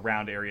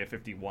around Area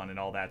 51 and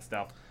all that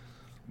stuff.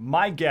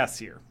 My guess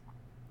here.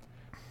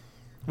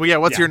 Well, yeah,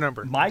 what's your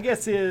number? My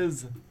guess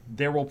is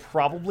there will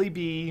probably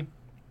be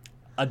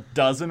a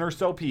dozen or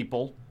so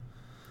people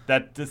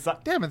that decide.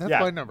 Damn it, that's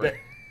my number.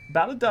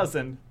 About a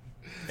dozen.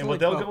 And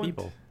what they'll go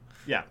people.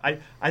 Yeah,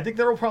 I think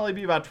there will probably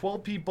be about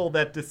 12 people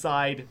that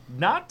decide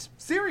not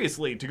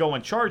seriously to go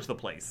and charge the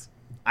place.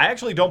 I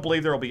actually don't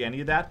believe there will be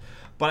any of that,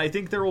 but I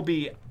think there will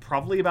be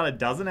probably about a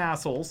dozen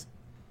assholes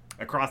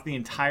across the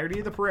entirety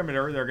of the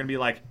perimeter. They're going to be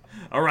like,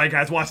 all right,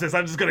 guys, watch this.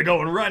 I'm just going to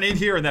go and run in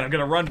here, and then I'm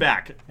going to run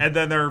back. And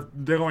then they're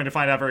going to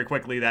find out very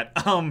quickly that,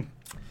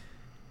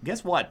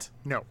 guess what?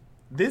 No.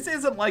 This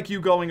isn't like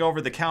you going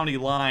over the county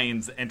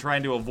lines and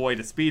trying to avoid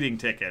a speeding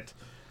ticket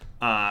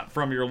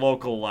from your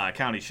local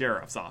county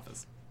sheriff's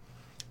office.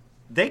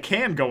 They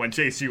can go and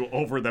chase you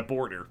over the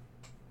border.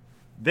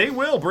 They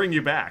will bring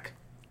you back,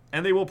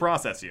 and they will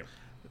process you.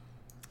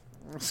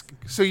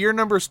 So your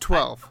number's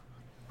 12.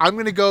 I'm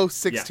going to go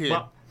 16. Yeah,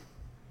 well,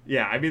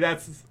 yeah, I mean,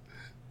 that's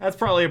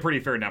probably a pretty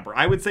fair number.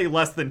 I would say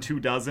less than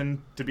 24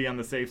 to be on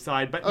the safe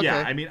side. But okay.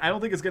 Yeah, I mean, I don't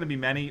think it's going to be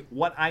many.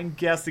 What I'm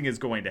guessing is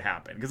going to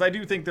happen, because I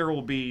do think there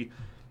will be...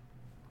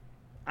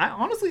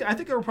 I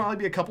think there will probably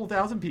be a couple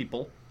thousand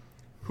people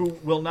who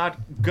will not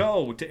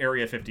go to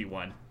Area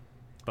 51.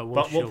 But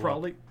we'll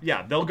probably...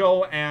 Yeah, they'll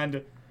go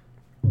and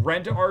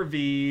rent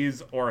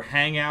RVs or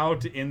hang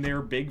out in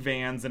their big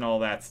vans and all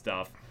that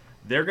stuff.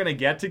 They're going to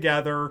get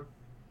together.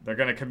 They're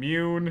going to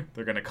commune.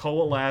 They're going to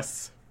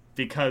coalesce.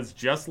 Because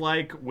just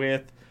like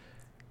with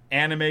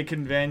anime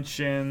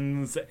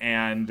conventions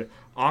and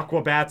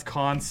Aquabats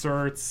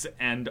concerts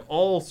and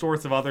all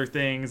sorts of other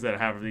things that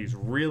have these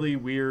really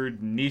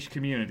weird niche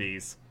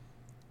communities,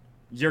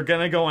 you're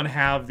going to go and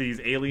have these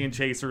alien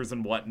chasers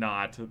and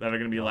whatnot that are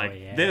going to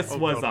be this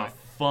was a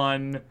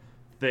fun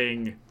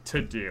thing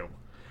to do.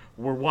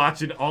 We're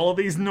watching all of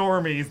these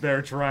normies.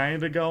 They're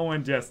trying to go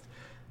and just,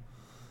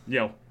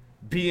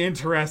 be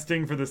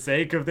interesting for the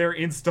sake of their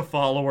Insta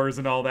followers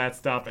and all that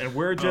stuff. And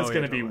we're just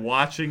going to be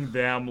watching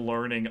them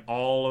learning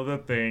all of the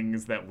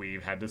things that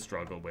we've had to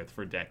struggle with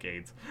for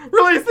decades.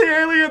 Release the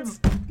aliens!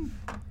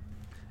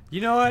 You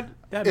know what?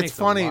 That makes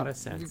funny. A lot of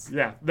sense.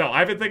 Yeah, no,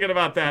 I've been thinking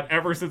about that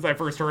ever since I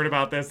first heard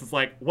about this. It's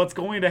like, what's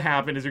going to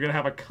happen is you're going to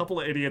have a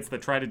couple of idiots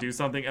that try to do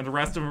something, and the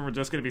rest of them are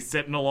just going to be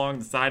sitting along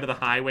the side of the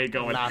highway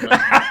going...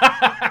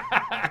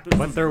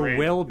 But there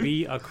will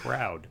be a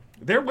crowd.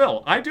 There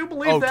will. I do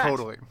believe that. Oh,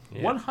 totally.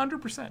 Yeah.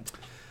 100%.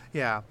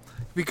 Yeah,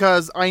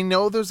 because I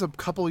know there's a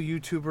couple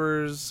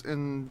YouTubers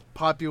and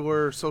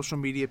popular social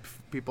media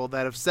people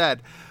that have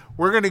said,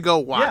 we're going to go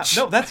watch.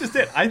 Yeah, no, that's just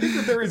it. I think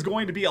that there is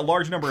going to be a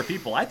large number of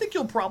people. I think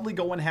you'll probably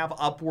go and have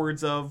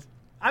upwards of,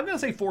 I'm going to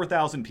say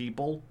 4,000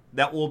 people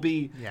that will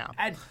be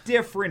at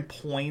different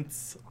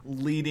points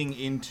leading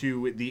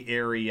into the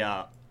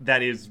area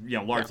that is,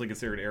 largely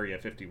considered Area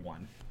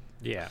 51.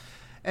 Yeah.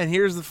 And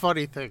here's the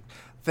funny thing.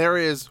 There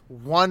is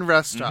one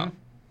rest stop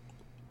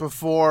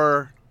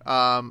before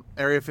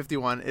Area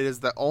 51. It is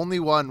the only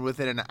one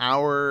within an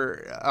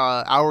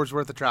hour's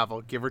worth of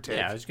travel, give or take.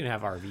 Yeah, I was gonna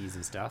have RVs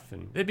and stuff,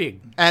 and it'd be.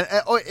 And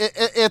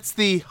it's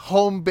the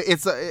home.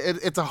 It's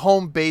a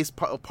home base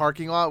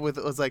parking lot with.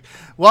 It was like,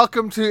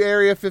 welcome to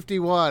Area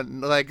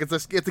 51. Like it's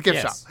a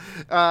gift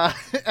shop,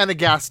 and a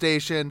gas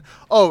station.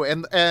 Oh,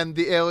 and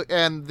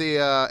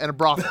a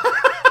brothel.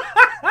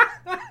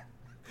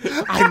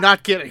 I'm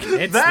not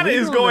kidding. That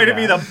is going to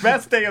be the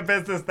best day of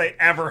business they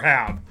ever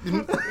have.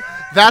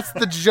 That's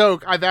the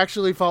joke. I've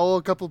actually followed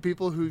a couple of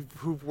people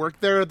who've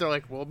worked there. They're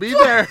like, we'll be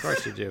there. Of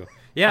course you do.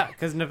 Yeah,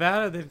 because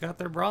Nevada, they've got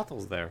their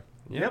brothels there.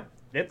 Yep.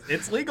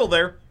 It's legal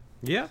there.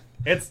 Yeah.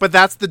 But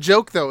that's the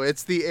joke, though.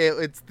 It's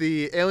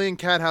the Alien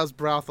Cat House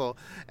brothel,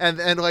 and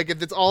like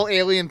it's all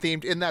alien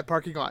themed in that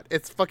parking lot.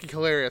 It's fucking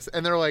hilarious.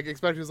 And they're like,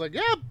 expecting like,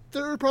 yeah,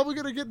 they're probably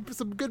gonna get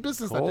some good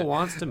business. Cole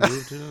wants to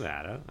move to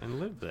Nevada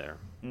and live there.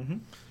 Mm-hmm.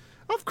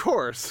 Of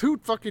course. Who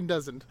fucking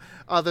doesn't?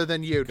 Other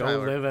than you, Go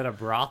Tyler. live at a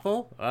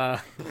brothel?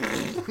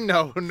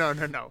 No.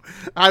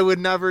 I would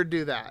never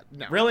do that.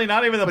 No. Really?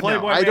 Not even the But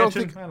Playboy no, I don't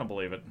Mansion? think- I don't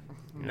believe it.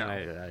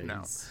 No.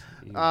 No.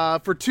 No.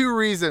 For 2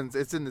 reasons,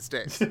 it's in the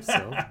States.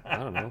 So, I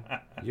don't know.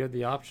 You had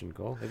the option,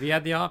 Cole. If you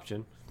had the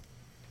option,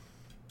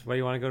 where do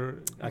you want to go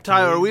to?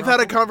 Tyler, we've had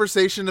a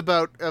conversation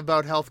about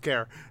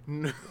healthcare.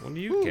 When do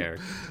you care?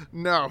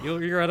 No.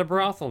 You're at a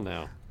brothel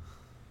now.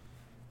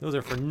 Those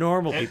are for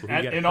normal people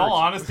who get In hurt. all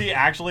honesty,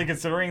 actually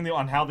considering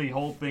on how the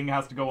whole thing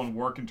has to go and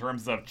work in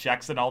terms of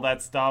checks and all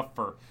that stuff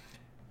for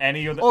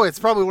any of the Oh, it's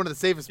probably one of the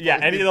safest.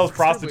 any of those it's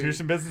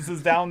prostitution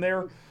businesses down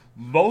there,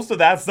 most of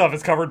that stuff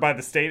is covered by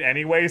the state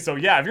anyway. So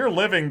yeah, if you're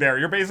living there,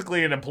 you're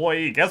basically an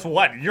employee. Guess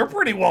what? You're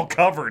pretty well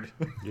covered.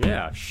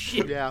 Yeah,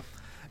 shit. Yeah.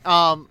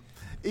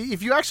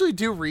 If you actually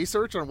do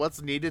research on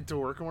what's needed to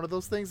work on one of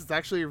those things, it's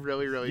actually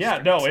really, really Yeah,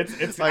 strict. no,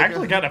 it's Like,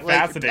 actually kind of like,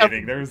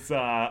 fascinating. There's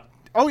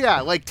Oh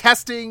yeah, like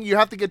testing, you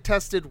have to get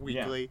tested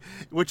weekly,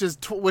 which is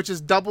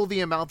double the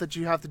amount that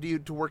you have to do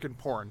to work in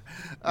porn.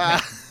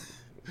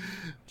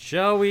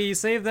 Shall we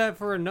save that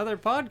for another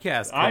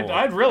podcast, Cole?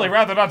 I'd really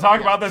rather not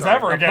talk about this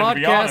ever A again, to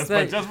be podcast honest. But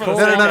that just for Cole-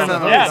 the sake No, of no,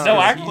 no, yeah, no, no,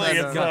 no, actually, no,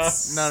 it's no, got no,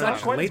 no,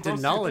 such no.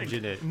 latent knowledge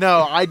in it.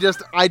 No, I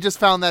just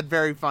found that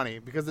very funny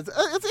because it's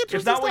interesting.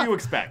 It's not what stuff. you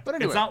expect. But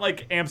anyway, It's not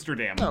like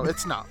Amsterdam. no,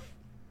 it's not.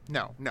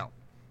 No.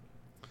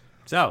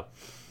 So,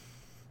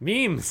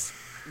 memes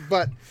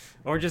But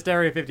or just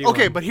Area 51.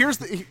 okay, but here's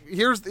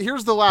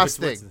the last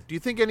What's thing. the- Do you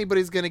think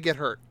anybody's gonna get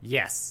hurt?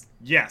 Yes.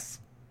 Yes.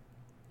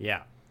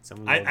 Yeah.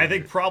 Someone will I get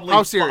think hurt. probably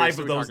How serious 5 are of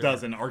we those talking about?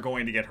 dozen are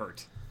going to get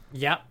hurt.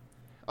 Yep.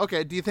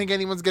 Okay. Do you think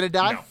anyone's gonna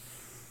die? No.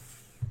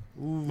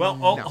 Well,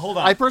 No. hold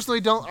on. I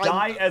personally don't.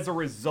 Die as a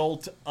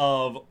result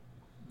of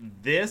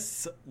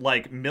this,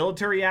 like,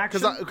 military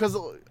action? Because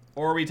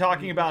Or are we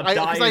talking about I-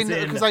 die 'cause I as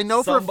kn- in 'cause I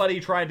know for a f- somebody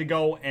tried to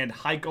go and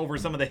hike over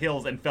some of the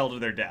hills and fell to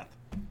their death?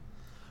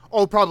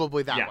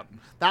 probably that Yeah. one.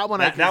 That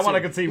one I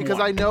can see because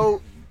one. I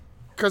know.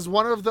 Because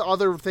one of the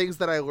other things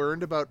that I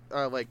learned about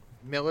like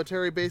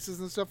military bases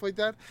and stuff like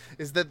that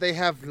is that they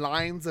have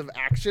lines of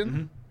action.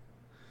 Mm-hmm.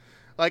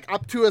 Like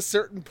up to a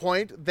certain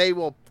point, they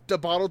will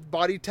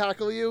body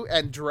tackle you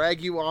and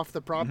drag you off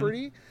the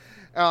property.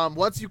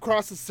 Once you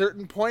cross a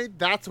certain point,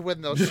 that's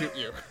when they'll shoot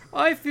you.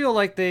 I feel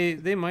like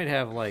they might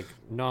have like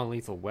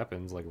non-lethal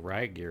weapons like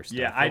riot gear stuff.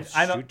 Yeah, I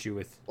They'll don't- shoot you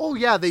with. Oh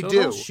yeah, they So do.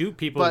 they'll shoot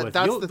people but with.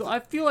 that's you'll- the I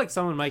feel like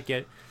someone might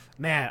get.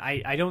 Man,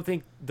 I don't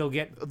think they'll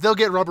get. they'll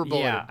get rubber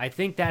bulleted. Yeah, I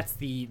think that's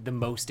the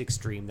most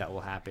extreme that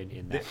will happen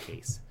in that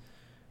case.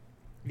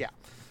 Yeah.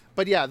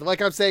 But yeah,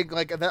 like I'm saying,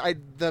 like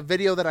the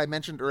video that I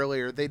mentioned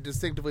earlier, they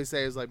distinctively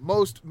say is like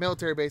most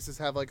military bases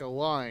have like a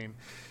line,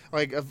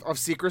 like of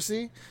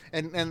secrecy,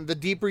 and the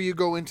deeper you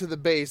go into the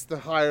base, the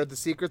higher the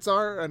secrets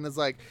are, and it's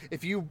like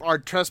if you are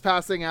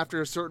trespassing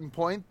after a certain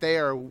point, they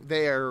are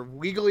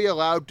legally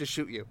allowed to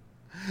shoot you.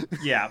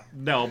 Yeah,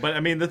 no, but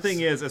I mean, the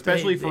thing is,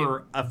 especially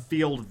for a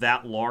field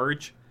that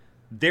large,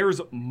 there's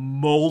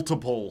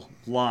multiple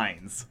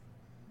lines.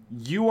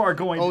 You are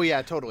going... Oh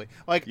yeah, totally.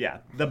 Like Yeah,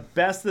 the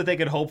best that they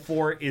could hope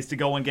for is to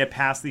go and get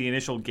past the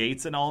initial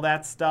gates and all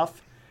that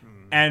stuff,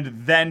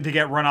 and then to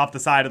get run off the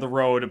side of the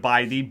road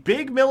by the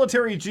big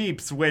military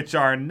jeeps, which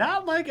are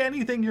not like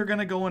anything you're going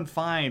to go and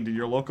find in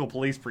your local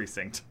police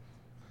precinct.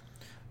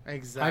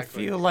 exactly.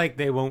 I feel like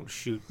they won't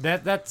shoot.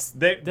 There's a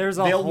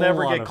They'll whole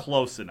never lot get of,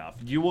 close enough.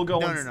 You will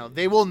go and... no.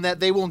 They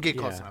won't get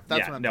close Yeah. enough. That's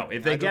yeah, what I'm no, thinking.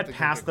 if I they don't get think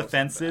they'll past the close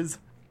enough to that. fences,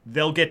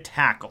 they'll get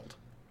tackled.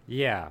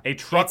 Yeah, A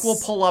truck will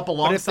pull up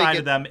alongside get-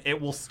 of them. It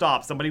will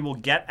stop. Somebody will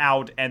get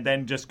out and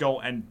then just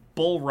go and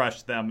bull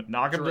rush them,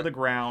 knock them to Correct. the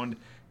ground,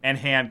 and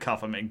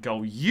handcuff them and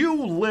go, "You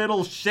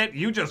little shit!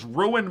 You just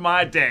ruined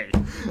my day."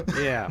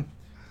 Yeah.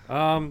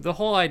 The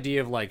whole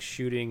idea of like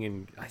shooting,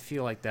 and I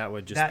feel like that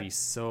would just be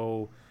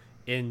so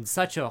in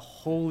such a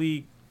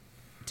wholly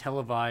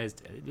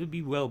televised. It would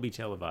be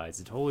televised.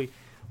 It's wholly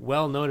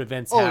well-known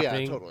events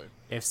happening. Yeah, totally.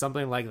 If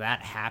something like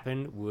that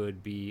happened,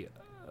 would be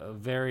a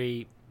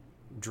very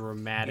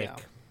dramatic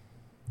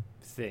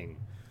thing.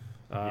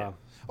 Oh,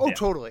 Yeah.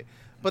 totally.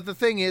 But the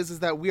thing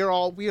is that we are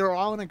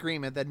all in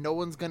agreement that no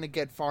one's going to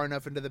get far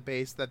enough into the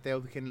base that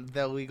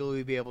they'll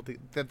legally be able to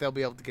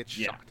get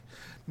Yeah. shot.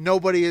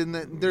 Nobody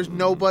there's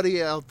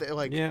nobody out there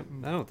like Yeah,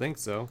 I don't think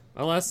so.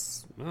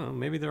 Unless,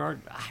 maybe there are.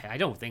 I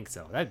don't think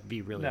so. That'd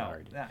be really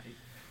hard.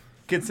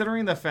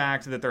 Considering the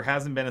fact that there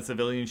hasn't been a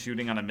civilian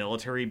shooting on a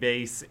military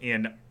base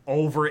in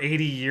over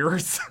 80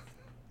 years.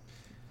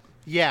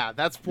 Yeah,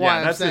 that's why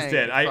I'm that's saying just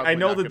it. it's I probably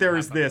know not that gonna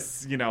there's happen.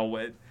 this,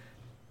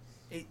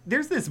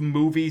 there's this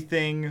movie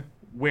thing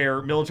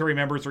where military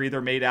members are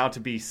either made out to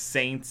be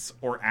saints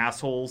or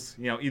assholes.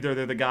 Either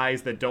they're the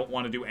guys that don't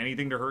want to do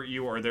anything to hurt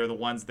you, or they're the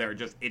ones that are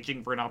just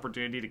itching for an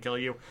opportunity to kill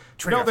you.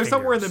 No, they're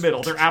somewhere in the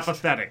middle. They're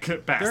apathetic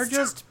at best. They're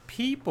just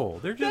people.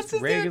 They're just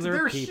That's regular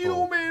They're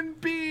people. human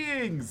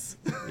beings.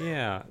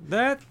 Yeah,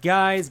 that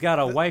guy's got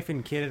a wife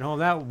and kid at home.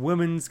 That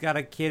woman's got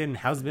a kid and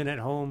husband at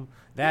home.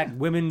 That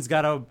woman's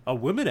got a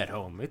woman at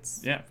home. It's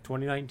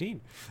 2019.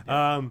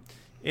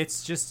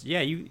 It's just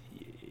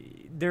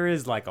there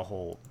is like a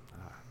whole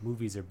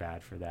movies are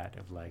bad for that.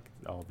 Of like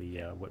all the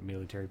what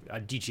military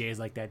GTA is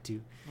like that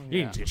too. Yeah.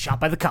 You get shot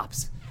by the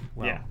cops.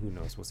 Well, Yeah. who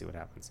knows? We'll see what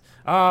happens.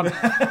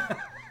 I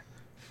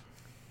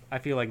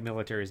feel like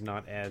military is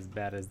not as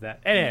bad as that.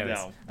 Anyways,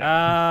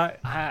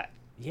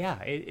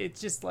 yeah,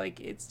 it's just like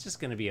it's just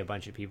gonna be a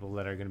bunch of people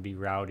that are gonna be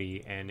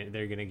rowdy and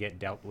they're gonna get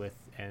dealt with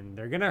and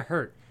they're gonna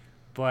hurt,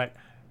 but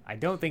I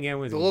don't think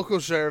anyone's The local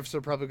sheriffs are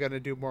probably going to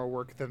do more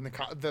work than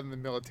the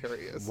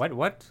military is.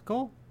 What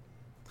Cole?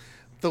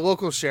 The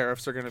local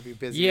sheriffs are going to be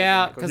busy.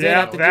 Yeah, because they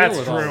Yeah, have to that's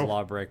deal with all true. the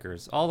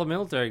lawbreakers. All the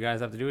military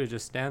guys have to do is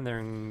just stand there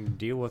and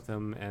deal with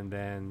them, and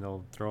then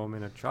they'll throw them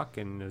in a truck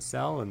in a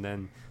cell, and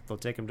then they'll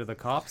take them to the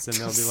cops, and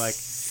they'll be like,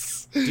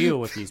 deal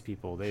with these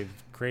people. They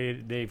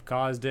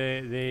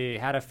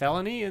had a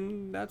felony,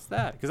 and that's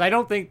that. Because I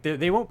don't think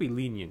they won't be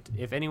lenient.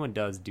 If anyone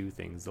does do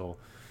things, they'll.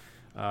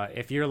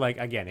 If you're like,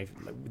 again, if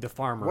the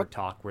farmer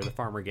talk where the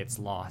farmer gets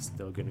lost,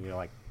 they're gonna be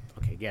like,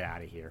 okay, get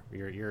out of here.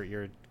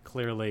 You're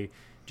clearly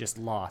just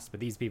lost. But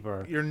these people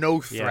are. You're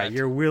no threat. Yeah,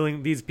 you're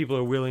willing. These people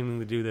are willing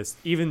to do this,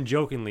 even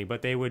jokingly.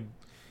 But it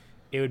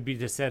would be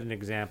to set an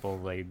example.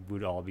 They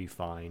would all be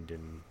fined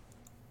and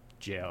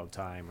jail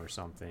time or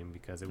something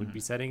because it would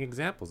be setting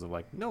examples of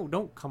like, no,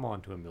 don't come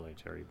on to a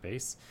military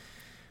base.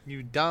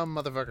 You dumb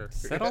motherfucker.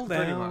 Settle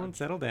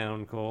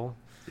down, Cole.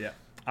 Yeah.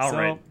 All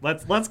right.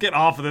 Let's get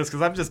off of this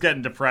because I'm just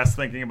getting depressed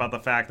thinking about the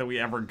fact that we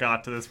ever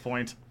got to this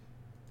point.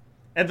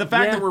 And the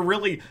fact that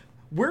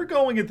we're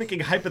going and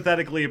thinking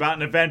hypothetically about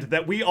an event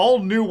that we all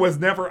knew was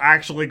never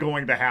actually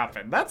going to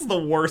happen. That's the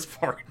worst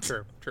part.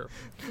 True.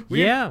 We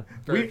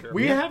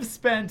have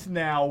spent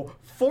now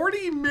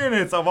 40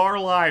 minutes of our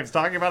lives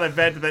talking about an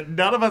event that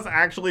none of us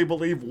actually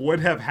believe would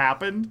have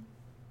happened.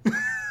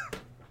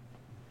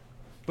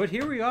 But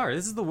here we are.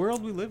 This is the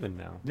world we live in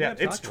now. Yeah,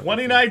 it's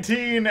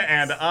 2019,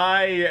 and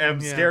I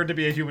am scared to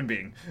be a human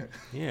being.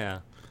 Yeah.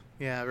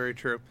 Yeah, very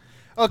true.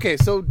 Okay,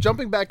 so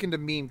jumping back into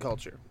meme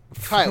culture.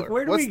 Tyler,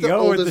 Where do what's we the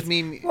go with oldest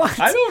this? meme? What?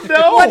 I don't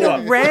know. What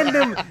a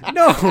random...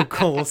 No,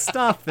 Cole,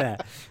 stop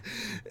that.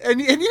 And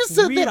you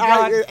said We that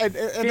got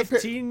and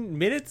 15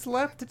 minutes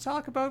left to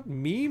talk about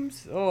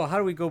memes? Oh, how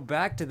do we go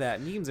back to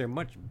that? Memes are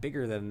much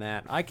bigger than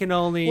that. I can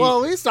only...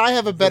 Well, at least I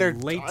have a better.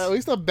 late- At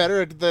least I'm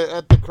better at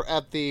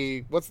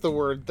the what's the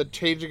word? The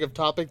changing of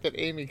topic that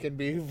Amy can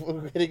be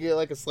hitting it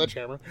like a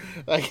sledgehammer.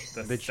 Like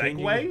The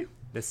changing- segue?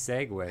 The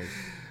segue.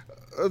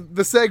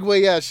 the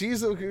segue, yeah. She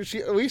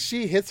at least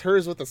she hits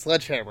hers with a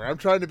sledgehammer. I'm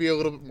trying to be a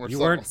little bit more. You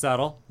subtle. weren't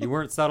subtle. You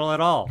weren't subtle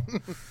at all.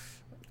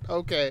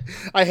 Okay,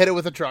 I hit it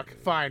with a truck.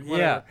 Fine,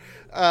 whatever.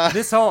 Yeah.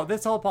 This whole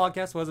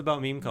podcast was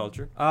about meme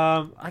culture.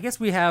 I guess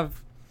we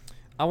have.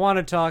 I want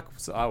to talk.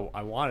 So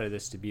I wanted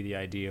this to be the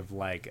idea of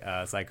like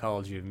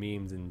psychology of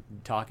memes and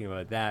talking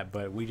about that,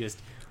 but we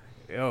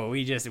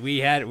clearly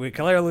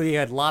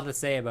had a lot to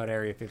say about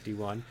Area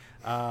 51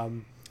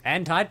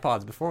 and Tide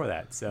Pods before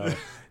that. So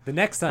the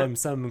next time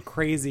some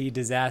crazy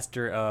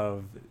disaster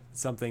of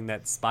something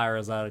that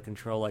spirals out of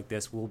control like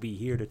this, we'll be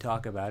here to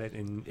talk about it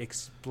and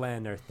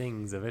explain our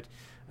things of it.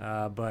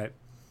 But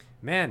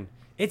man,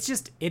 it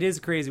is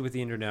crazy with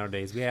the internet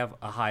nowadays. We have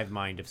a hive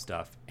mind of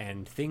stuff,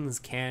 and things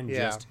can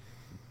just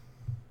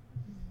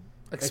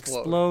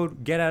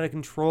explode, get out of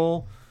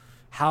control.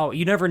 How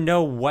you never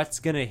know what's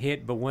gonna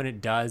hit, but when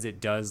it does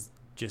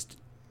just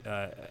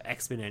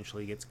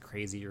exponentially gets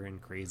crazier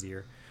and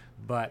crazier.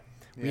 But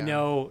we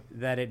know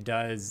that it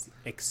does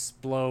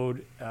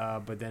explode,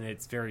 but then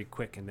it's very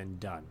quick and then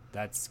done.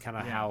 That's kind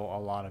of how a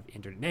lot of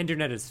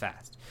internet is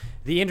fast.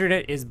 The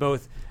internet is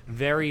both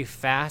very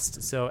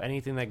fast, so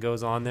anything that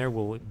goes on there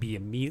will be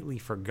immediately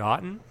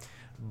forgotten,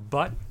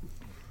 but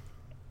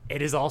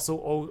it is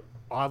also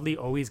oddly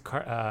always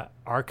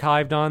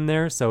archived on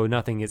there, so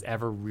nothing is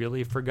ever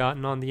really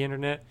forgotten on the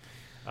internet.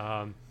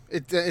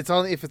 It's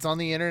on. If it's on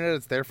the internet,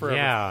 it's there forever.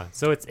 Yeah,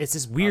 so it's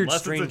this weird,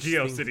 Unless strange it's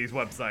a GeoCities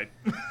website.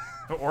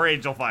 Or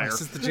Angel Fire.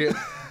 It's just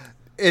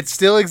it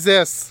still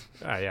exists.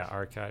 Yeah,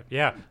 archive.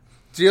 Yeah.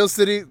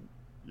 GeoCity.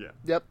 Yeah.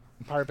 Yep.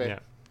 Pirate Bay.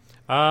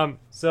 Yeah.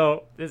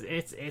 So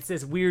it's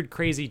this weird,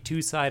 crazy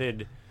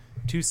two-sided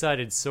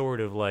sword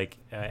of like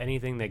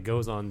anything that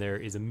goes on there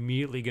is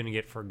immediately going to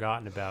get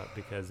forgotten about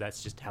because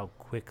that's just how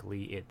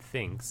quickly it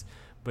thinks.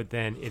 But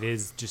then it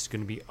is just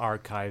going to be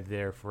archived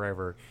there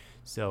forever,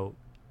 so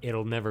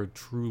it'll never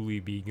truly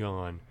be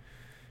gone.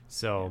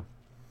 So,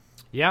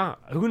 yeah,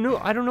 who knew?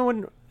 I don't know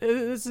when.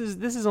 This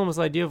is almost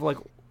the idea of like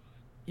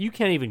you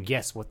can't even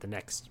guess what the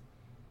next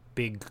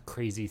big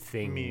crazy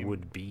thing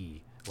would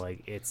be.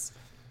 Like it's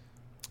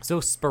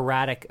so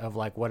sporadic of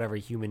like whatever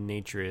human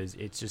nature is.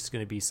 It's just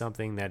going to be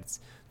something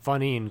that's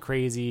funny and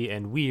crazy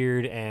and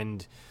weird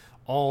and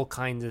all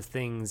kinds of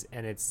things.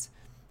 And it's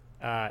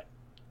oh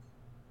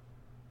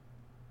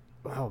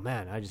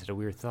man, I just had a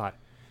weird thought.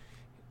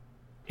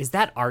 Is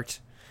that art?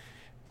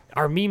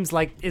 Are memes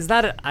like? Is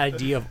that an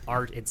idea of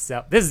art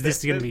itself? This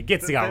is going to be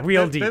gets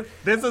real deep.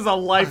 This is a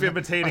life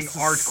imitating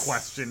art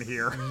question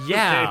here.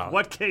 Yeah. Okay,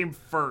 what came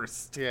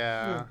first?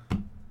 Yeah.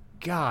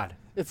 God,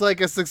 It's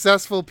like a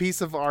successful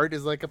piece of art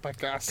is like a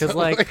Picasso. Because,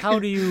 like, how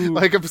do you...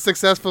 like a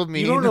successful meme.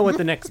 You don't know what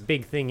the next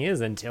big thing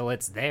is until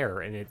it's there,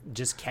 and it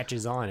just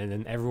catches on, and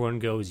then everyone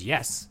goes,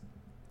 yes,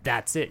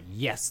 that's it.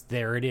 Yes,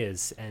 there it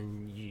is.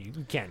 And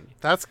you can't...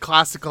 That's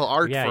classical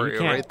art for you right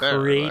there. You can't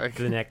create like.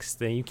 the next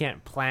thing. You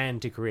can't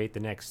plan to create the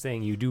next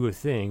thing. You do a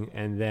thing,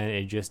 and then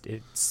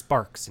it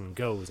sparks and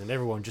goes, and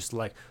everyone just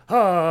like,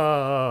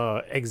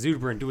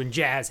 exuberant, doing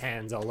jazz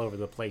hands all over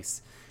the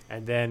place.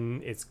 And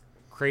then it's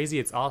crazy,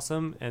 it's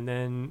awesome, and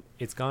then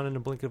it's gone in a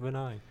blink of an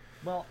eye.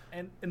 Well,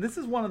 and this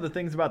is one of the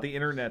things about the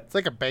internet. It's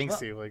like a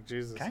Banksy, like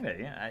Jesus. Kind of,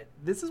 yeah.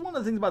 This is one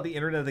of the things about the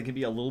internet that can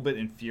be a little bit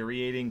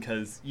infuriating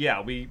because,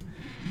 yeah, we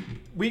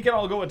can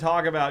all go and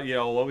talk about,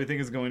 what we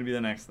think is going to be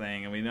the next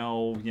thing, and we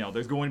know,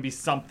 there's going to be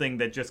something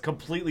that just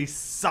completely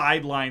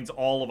sidelines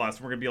all of us.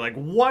 We're going to be like,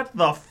 what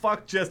the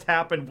fuck just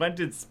happened? When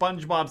did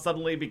SpongeBob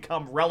suddenly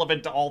become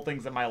relevant to all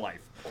things in my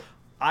life?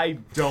 I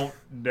don't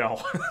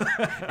know.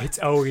 It's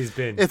always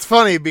been. It's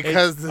funny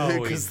because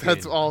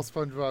that's all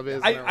SpongeBob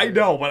is. I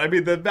know, but I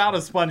mean, the amount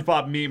of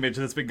SpongeBob memeage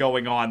that's been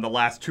going on the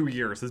last 2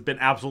 years has been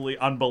absolutely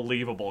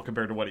unbelievable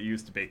compared to what it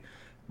used to be.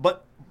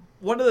 But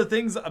one of the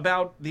things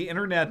about the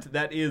internet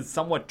that is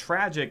somewhat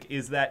tragic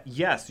is that,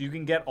 yes, you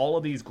can get all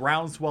of these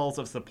groundswells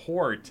of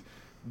support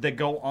that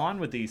go on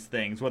with these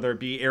things, whether it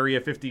be Area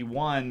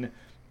 51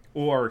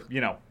 or,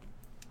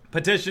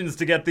 petitions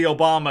to get the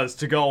Obamas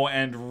to go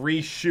and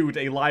reshoot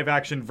a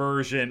live-action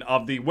version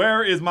of the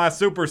 "Where is my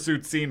super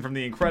suit" scene from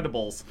The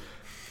Incredibles.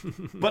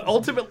 But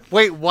ultimately...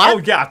 Wait, what?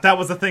 Oh, yeah, that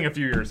was a thing a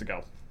few years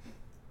ago.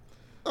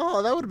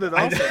 Oh, that would have been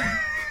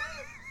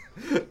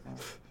awesome.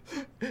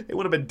 It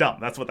would have been dumb.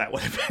 That's what that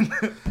would have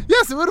been.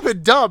 Yes, it would have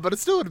been dumb, but it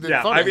still would have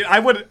been funny. I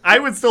mean, I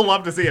would still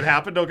love to see it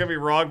happen, don't get me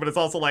wrong, but it's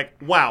also like,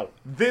 wow,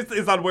 this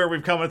is on where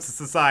we've come as a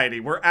society.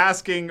 We're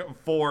asking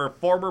for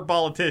former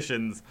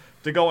politicians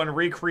to go and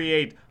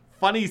recreate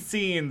funny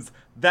scenes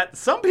that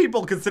some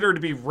people consider to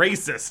be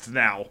racist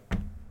now.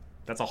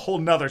 That's a whole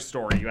nother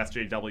story, you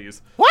SJWs.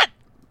 What?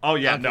 Oh,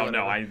 yeah, Okay, no,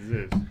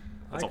 whatever.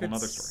 that's a whole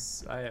nother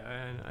story.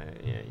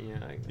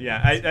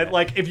 Yeah.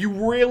 Like, if you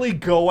really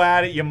go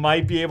at it, you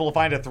might be able to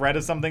find a thread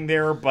of something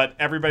there, but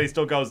everybody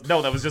still goes,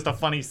 no, that was just a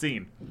funny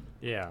scene.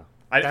 Yeah.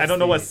 I don't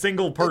know a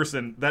single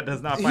person that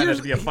does not find that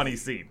to be a funny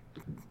scene.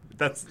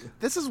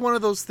 This is one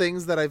of those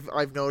things that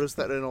I've noticed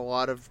that in a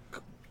lot of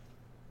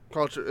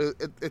culture,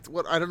 it's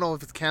what I don't know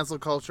if it's cancel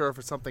culture or if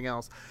it's something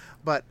else,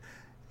 but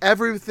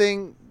every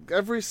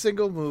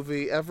single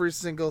movie, every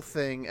single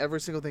thing,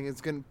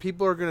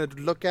 people are gonna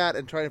look at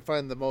and try and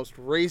find the most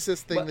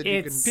racist thing that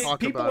you can talk about.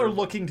 People are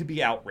looking to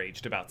be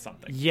outraged about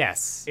something.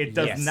 Yes. It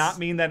does not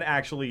mean that it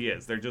actually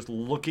is. They're just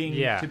looking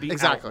to be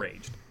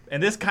outraged.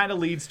 And this kind of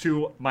leads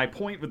to my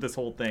point with this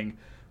whole thing.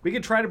 We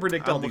can try to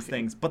predict all these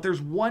things, but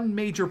there's one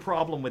major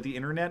problem with the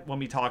internet when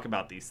we talk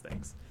about these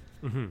things.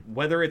 Mm-hmm.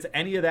 Whether it's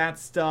any of that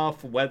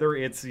stuff, whether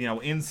it's,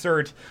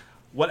 insert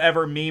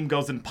whatever meme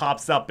goes and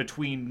pops up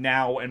between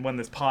now and when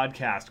this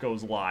podcast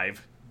goes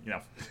live,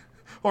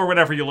 or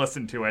whenever you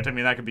listen to it. I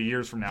mean, that could be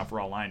years from now for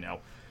all I know.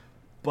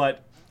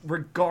 But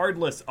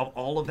regardless of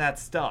all of that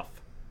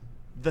stuff,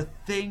 the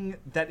thing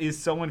that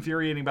is so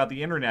infuriating about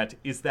the internet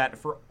is that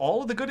for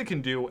all of the good it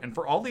can do and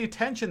for all the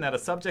attention that a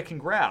subject can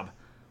grab,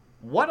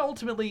 what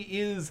ultimately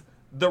is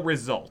the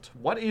result?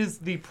 What is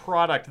the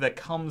product that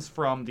comes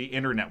from the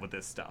internet with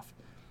this stuff?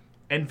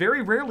 And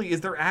very rarely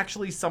is there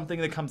actually something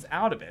that comes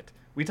out of it.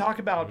 We talk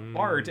about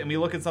art and we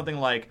look at something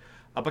like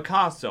a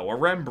Picasso, a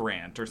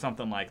Rembrandt, or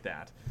something like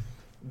that.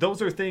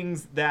 Those are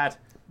things that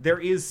there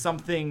is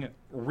something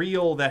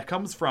real that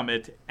comes from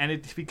it, and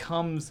it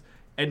becomes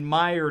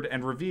admired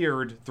and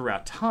revered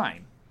throughout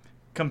time.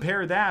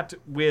 Compare that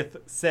with,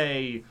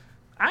 say,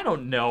 I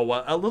don't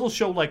know, a little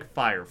show like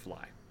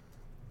Firefly.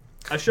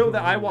 A show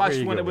that I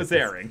watched when it was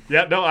airing.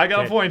 Yeah, no, I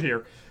got a point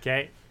here.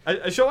 Okay.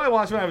 A show I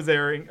watched when it was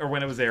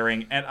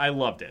airing, and I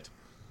loved it.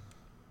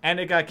 And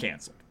it got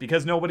canceled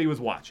because nobody was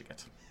watching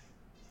it.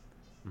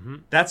 Mm-hmm.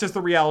 That's just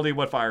the reality of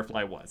what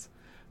Firefly was.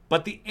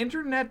 But the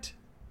internet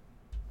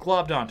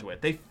globbed onto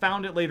it. They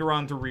found it later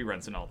on through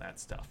reruns and all that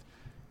stuff.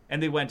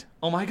 And they went,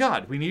 oh my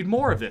god, we need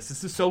more of this.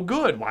 This is so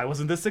good. Why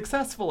wasn't this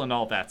successful and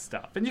all that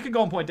stuff? And you can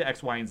go and point to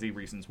X, Y, and Z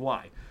reasons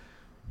why.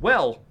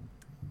 Well,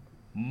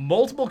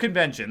 multiple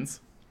conventions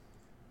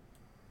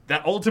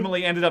that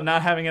ultimately ended up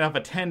not having enough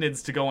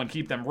attendance to go and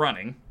keep them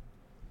running.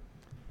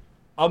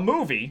 A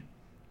movie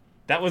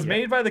that was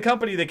made by the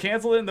company that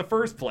canceled it in the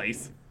first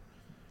place,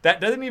 that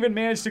doesn't even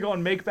manage to go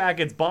and make back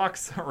its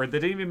box, or that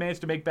didn't even manage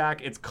to make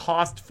back its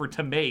cost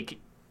to make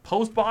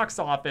post-box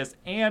office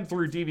and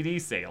through DVD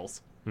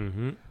sales.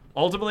 Mm-hmm.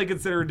 Ultimately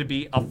considered to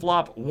be a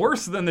flop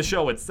worse than the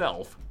show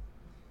itself.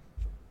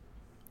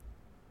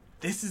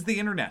 This is the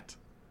internet.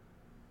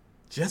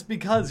 Just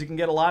because you can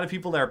get a lot of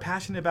people that are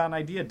passionate about an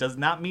idea does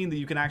not mean that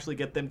you can actually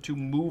get them to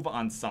move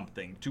on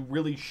something, to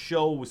really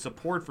show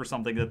support for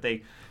something that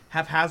they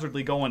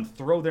haphazardly go and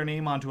throw their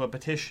name onto a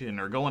petition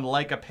or go and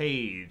like a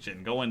page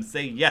and go and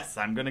say, yes,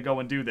 I'm going to go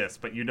and do this,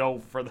 but they're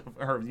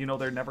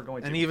never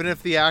going to. And even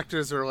if the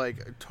actors are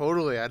like,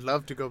 totally, I'd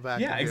love to go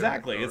back. Yeah,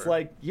 exactly. It's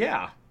like,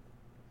 yeah.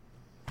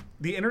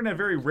 the internet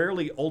very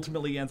rarely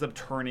ultimately ends up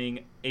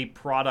turning a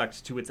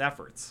product to its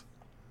efforts.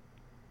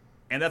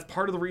 And that's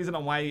part of the reason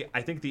on why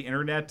I think the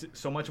internet,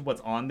 so much of what's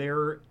on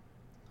there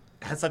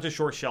has such a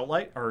short shelf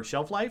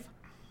life.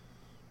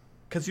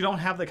 Because you don't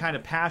have the kind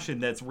of passion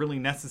that's really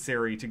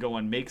necessary to go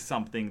and make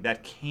something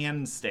that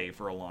can stay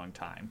for a long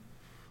time.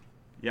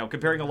 You know,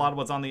 comparing a lot of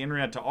what's on the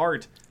internet to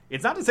art,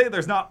 it's not to say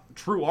there's not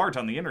true art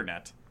on the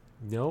internet.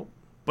 Nope.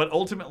 But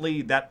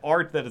ultimately, that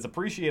art that is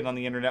appreciated on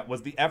the internet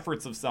was the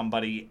efforts of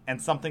somebody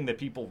and something that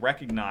people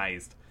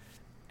recognized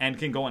and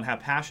can go and have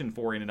passion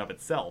for in and of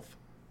itself.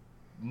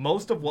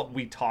 Most of what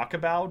we talk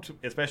about,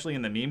 especially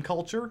in the meme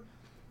culture,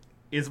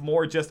 is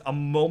more just a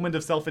moment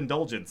of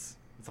self-indulgence.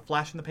 It's a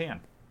flash in the pan.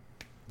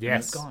 Yes.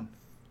 And it's gone.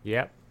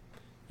 Yep.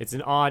 It's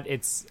an odd.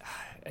 It's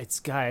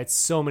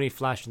so many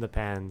flash in the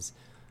pans,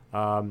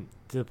 to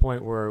the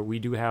point where we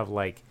do have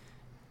like,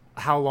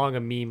 how long a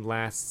meme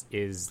lasts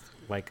is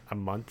like a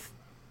month,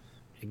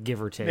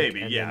 give or take.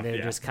 Maybe, and yeah. then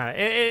they're just kind of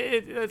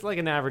it's like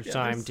an average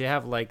time to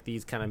have like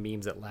these kind of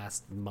memes that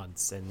last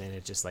months, and then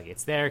it's just like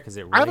it's there because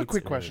it rates. I have a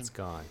quick question. It's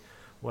gone.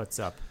 What's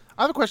up?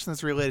 I have a question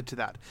that's related to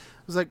that.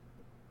 It's like,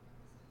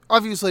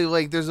 obviously,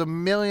 like, there's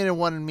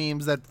 1,000,001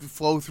 memes that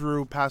flow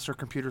through past our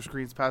computer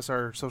screens, past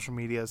our social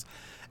medias,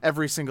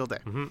 every single day.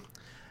 Mm-hmm.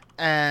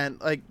 And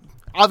like,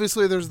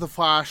 obviously, there's the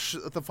flash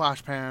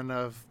pan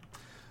of,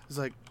 it's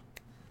like,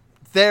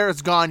 there,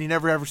 it's gone. You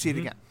never ever see it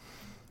again.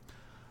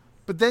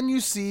 But then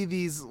you see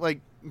these like,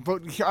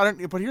 but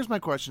here's my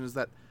question: is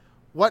that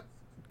what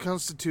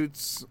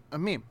constitutes a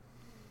meme?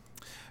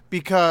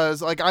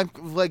 Because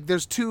like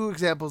there's two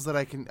examples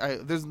that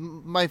there's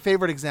my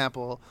favorite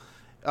example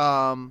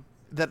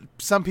that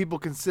some people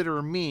consider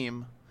a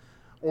meme,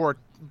 but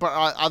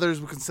others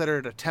would consider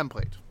it a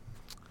template.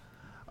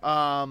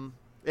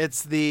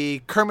 It's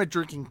the Kermit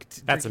drinking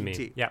That's a meme.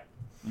 tea. Yeah.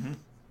 Mm-hmm.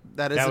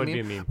 That would be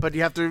a meme. But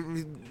you have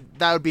to.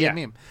 That would be a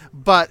meme.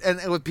 But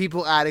and with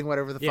people adding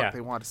whatever the fuck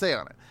they want to say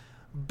on it.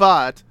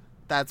 But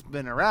that's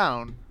been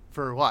around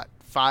for what,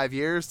 5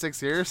 years,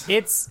 6 years?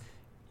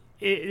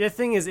 The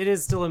thing is, it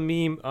is still a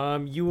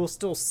meme. You will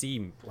still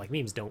see, like,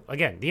 memes don't,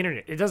 again, the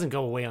internet, it doesn't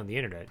go away on the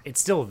internet.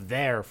 It's still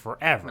there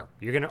forever. No.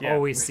 You're going to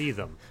always see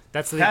them.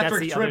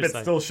 Patrick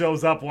Tribbett still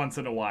shows up once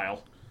in a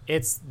while.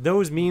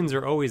 Those memes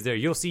are always there.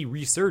 You'll see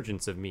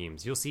resurgence of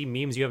memes. You'll see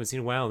memes you haven't seen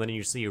in a while, and then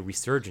you see a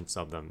resurgence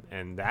of them,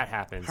 and that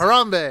happens.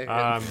 Harambe!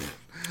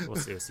 We'll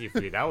see if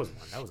that was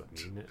one. That was a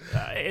meme.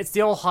 It's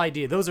the whole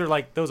idea. Those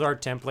are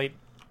template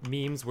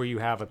memes where you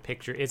have a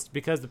picture. It's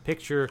because the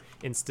picture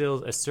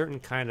instills a certain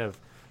kind of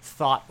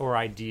thought or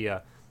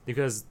idea,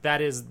 because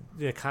that is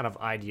the kind of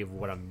idea of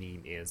what a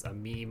meme is. A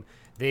meme,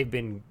 they've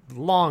been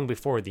long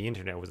before the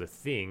internet was a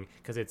thing,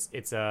 because it's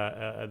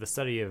the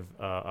study of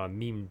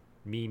meme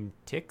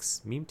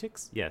ticks.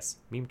 Yes,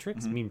 meme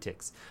tricks. Mm-hmm. Meme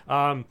ticks.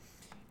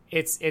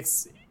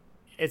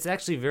 It's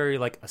actually very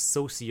like a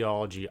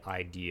sociology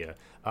idea.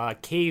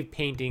 Cave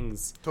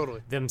paintings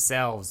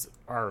themselves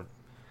are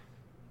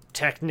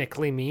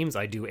technically memes.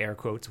 I do air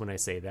quotes when I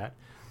say that.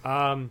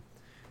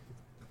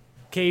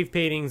 Cave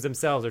paintings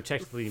themselves are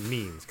technically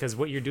memes, because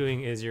what you're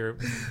doing is you're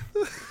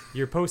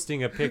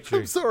posting a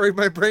picture. I'm sorry,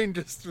 my brain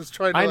just was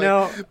trying to. I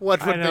know.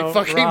 What would they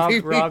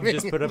fucking Rob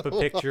just put up a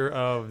picture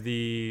of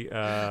the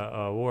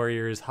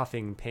Warriors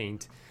huffing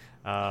paint.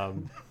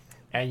 And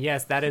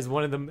yes, that is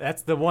one of them.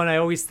 That's the one I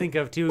always think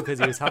of too, because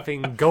he was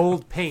huffing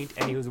gold paint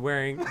and he was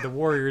wearing the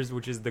Warriors,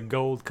 which is the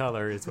gold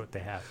color, is what they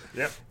have.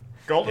 Yep.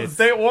 Golden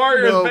State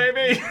Warriors,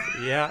 baby.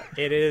 Yeah,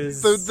 it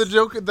is. The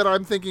joke that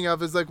I'm thinking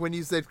of is like when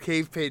you said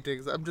cave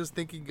paintings. I'm just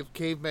thinking of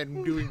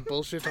cavemen doing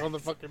bullshit on the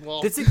fucking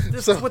wall. This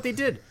is what they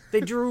did. They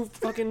drew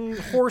fucking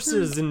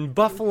horses and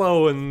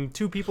buffalo and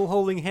two people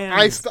holding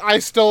hands. I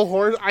stole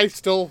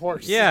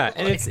horse. Yeah,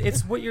 and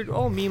it's what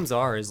all memes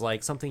are, is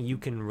like something you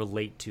can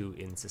relate to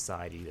in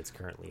society that's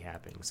currently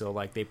happening. So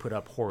like they put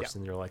up horse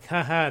and they're like,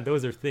 haha,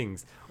 those are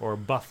things. Or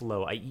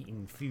buffalo, I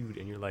eaten food,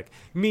 and you're like,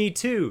 me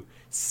too.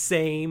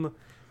 Same.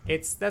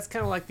 That's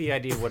kind of like the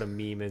idea of what a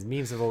meme is.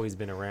 Memes have always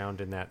been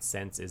around in that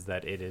sense, is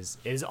that it is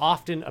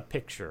often a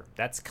picture.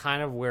 That's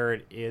kind of where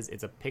it is.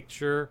 It's a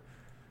picture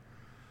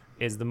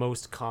is the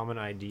most common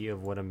idea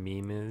of what a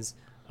meme is.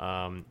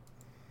 A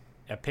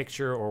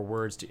picture or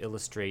words to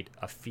illustrate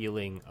a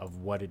feeling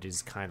of what it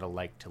is kind of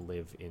like to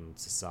live in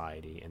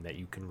society, and that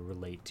you can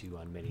relate to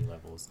on many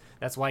levels.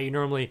 That's why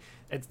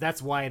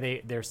that's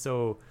why they're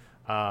so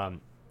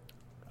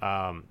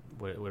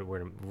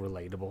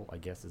relatable, I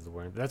guess is the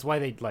word. That's why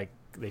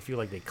they feel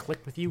like they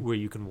click with you, where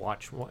you can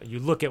watch one, you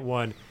look at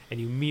one and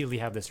you immediately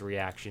have this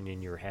reaction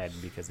in your head,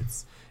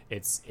 because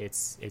it's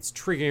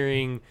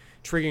triggering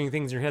things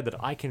in your head that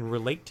I can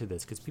relate to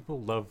this, because people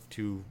love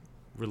to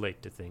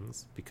relate to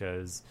things,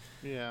 because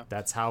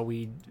that's how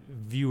we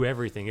view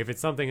everything. If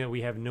it's something that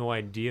we have no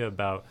idea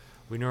about,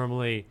 we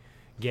normally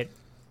get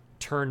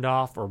turned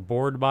off or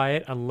bored by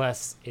it,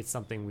 unless it's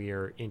something we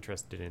are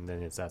interested in.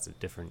 Then that's a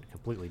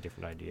completely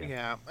different idea.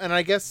 Yeah, and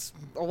I guess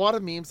a lot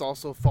of memes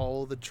also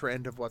follow the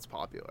trend of what's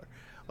popular.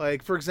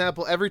 Like, for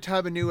example, every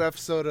time a new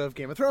episode of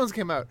Game of Thrones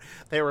came out,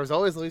 there was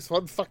always at least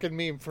one fucking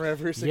meme for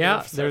every single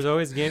episode. There's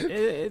always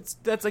game.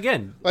 That's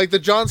again like the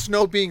Jon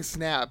Snow being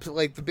snapped,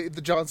 like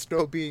the Jon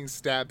Snow being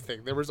stabbed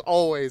thing. There was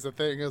always a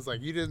thing. It was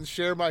like, you didn't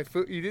share my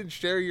food. You didn't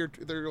share your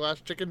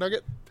last chicken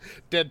nugget.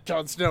 Dead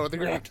Jon Snow on the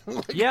ground.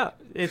 Like, yeah.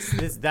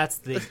 That's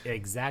the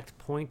exact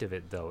point of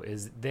it, though.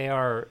 Is they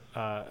are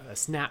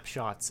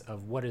snapshots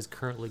of what is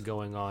currently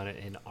going on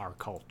in our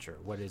culture.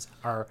 What is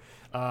our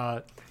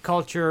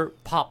culture,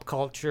 pop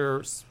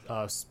culture.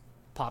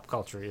 Pop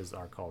culture is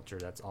our culture.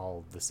 That's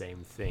all the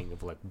same thing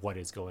of like what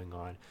is going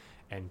on,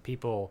 and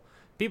people.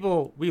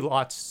 We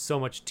watch so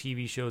much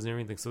TV shows and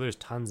everything, so there's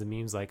tons of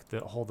memes, like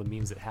the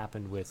memes that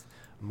happened with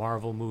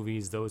Marvel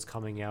movies, those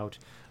coming out.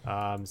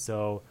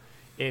 So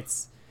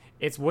it's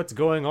what's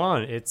going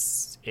on.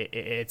 It's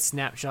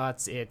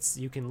snapshots.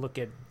 You can look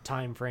at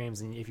time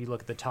frames, and if you look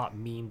at the top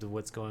memes of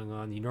what's going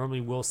on, you normally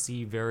will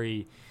see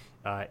very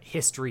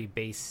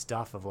history-based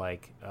stuff of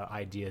like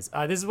ideas.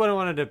 This is what I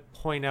wanted to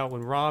point out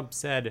when Rob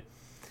said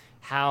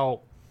how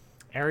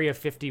Area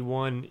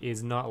 51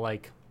 is not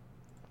like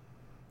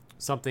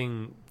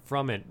something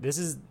from it.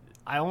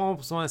 I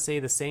almost want to say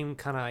the same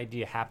kind of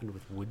idea happened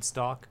with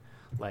Woodstock.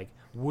 Like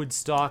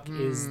Woodstock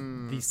is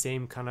the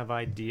same kind of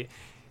idea.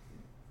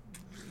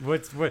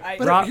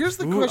 Rob? Here's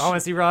the question. I want to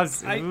see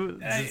Rob's.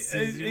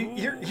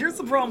 Here's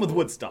the problem with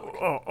Woodstock.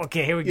 Oh,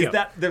 okay, here we go. Is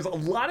that there's a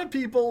lot of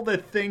people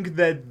that think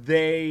that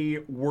they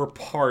were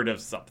part of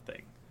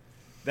something.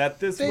 That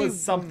this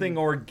was something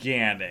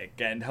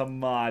organic and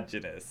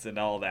homogenous and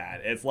all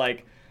that. It's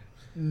like,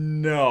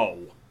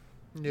 no.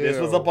 This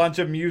was a bunch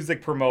of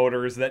music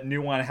promoters that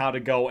knew on how to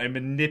go and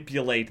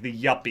manipulate the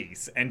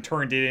yuppies and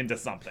turned it into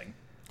something.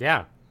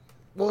 Yeah.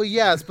 Well,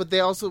 yes, but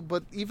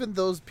even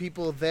those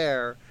people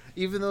there,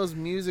 even those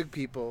music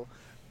people,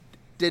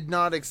 did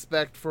not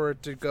expect for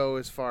it to go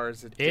as far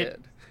as it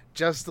did.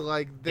 Just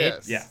like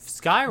this.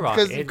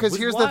 Skyrocketed. Because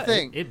here's the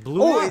thing. It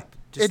blew up.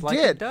 Just like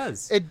it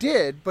does. It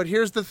did, but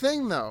here's the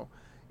thing, though.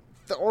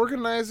 The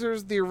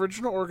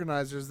original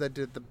organizers that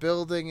did the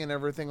building and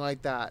everything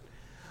like that,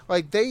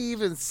 like they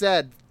even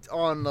said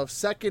on the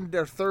second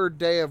or third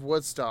day of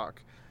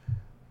Woodstock,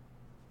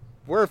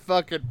 we're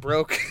fucking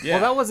broke. Yeah.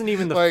 Well, that wasn't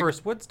even the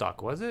first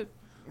Woodstock, was it?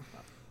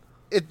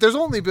 There's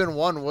only been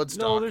one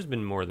Woodstock. No, there's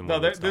been more than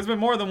one Woodstock. There's been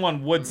more than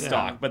one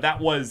Woodstock, but that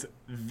was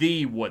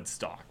the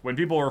Woodstock. When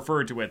people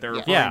refer to it, they're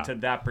referring to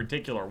that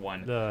particular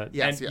one.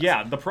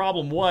 The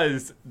problem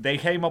was they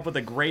came up with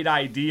a great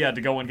idea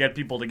to go and get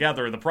people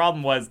together. The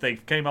problem was they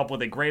came up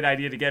with a great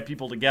idea to get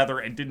people together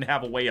and didn't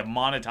have a way of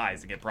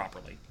monetizing it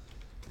properly.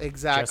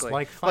 Exactly.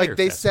 Just like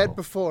they Festival. said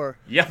before.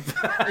 Yep.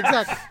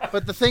 Exactly.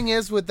 But the thing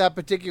is with that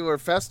particular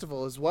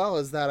festival as well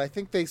is that I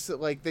think they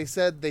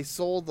said they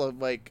sold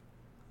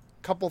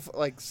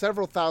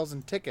several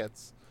thousand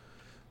tickets,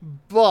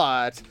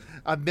 but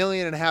 1.5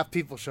 million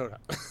people showed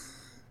up.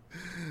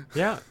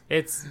 Yeah,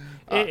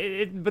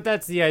 but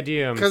that's the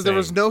idea. Because there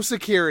was no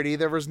security.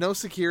 There was no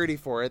security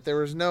for it. There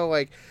was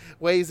no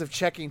ways of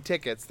checking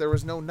tickets. There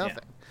was no nothing.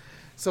 Yeah.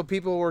 So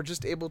people were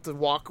just able to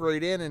walk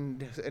right in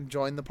and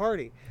join the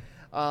party.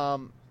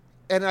 And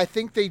I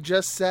think they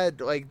just said,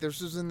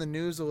 this was in the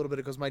news a little bit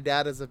because my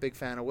dad is a big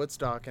fan of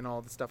Woodstock and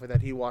all the stuff like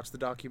that. He watched the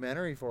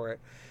documentary for it.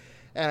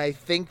 And I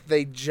think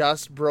they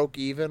just broke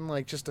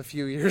even just a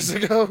few years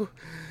ago.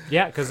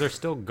 Yeah, because they're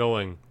still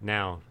going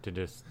now to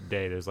this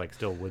day. There's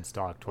still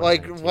Woodstock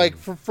 2019.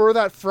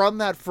 From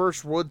that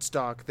first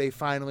Woodstock, they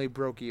finally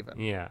broke even.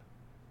 Yeah.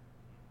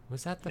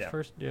 Was that the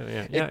first?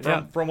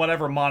 Yeah. From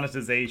whatever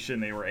monetization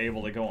they were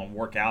able to go and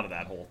work out of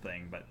that whole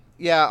thing, but.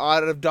 Yeah,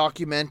 out of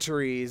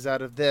documentaries,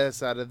 out of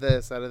this.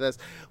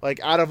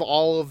 Out of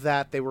all of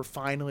that, they were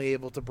finally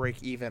able to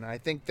break even. I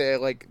think they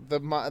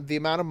the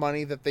amount of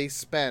money that they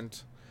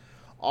spent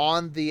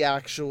on the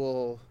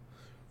actual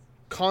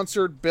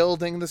concert,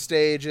 building the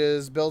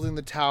stages, building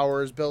the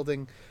towers,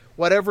 building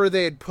whatever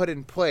they had put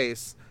in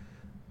place,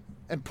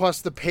 and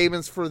plus the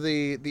payments for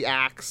the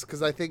acts, because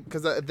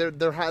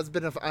there has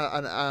been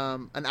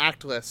an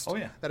act list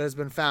that has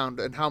been found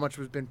and how much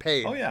has been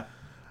paid. Oh yeah.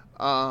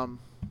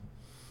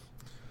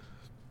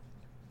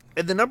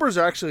 And the numbers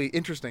are actually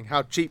interesting,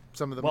 how cheap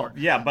some of them are.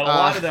 Yeah, but a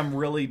lot of them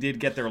really did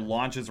get their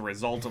launch as a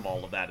result of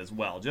all of that as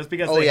well. Just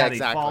because they had a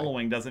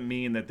following doesn't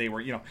mean that they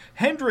were,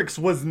 Hendrix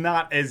was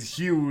not as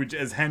huge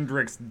as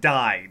Hendrix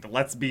died.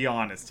 Let's be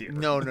honest here.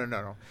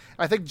 No.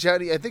 I think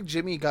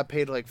Jimmy got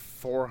paid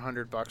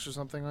 $400 or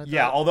something like that.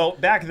 Yeah, although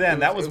back then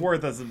that wasn't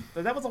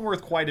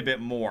worth quite a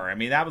bit more. I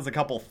mean, that was a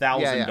couple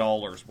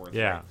 $1,000 worth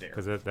right there.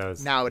 Because that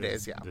was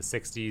nowadays, the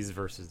 60s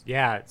versus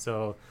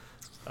so.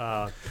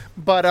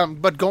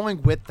 But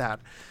going with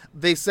that,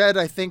 they said,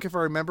 I think if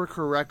I remember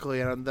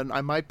correctly, and then I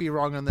might be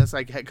wrong on this,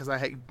 because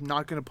I'm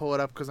not going to pull it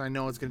up because I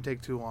know it's going to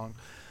take too long,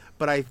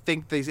 but I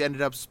think they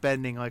ended up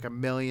spending $1.5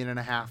 million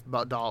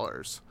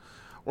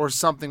or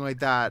something like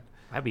that.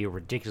 That'd be a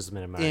ridiculous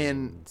amount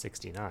in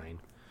 '69.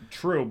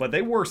 True, but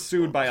they were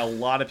sued by a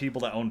lot of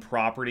people that own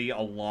property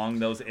along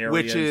those areas,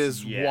 which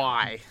is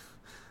why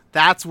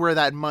That's where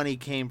that money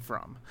came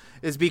from.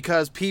 Is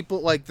because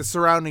people like the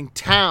surrounding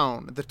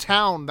town, the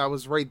town that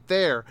was right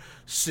there,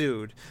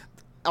 sued.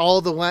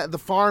 All the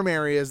farm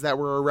areas that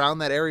were around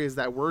that areas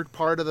that were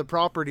part of the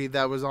property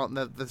that was on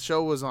that the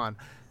show was on,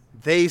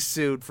 they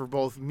sued for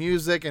both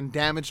music and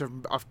damage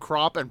of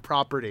crop and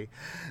property.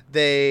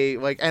 They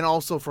and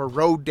also for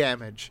road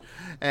damage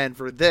and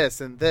for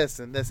this and this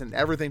and this, and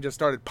everything just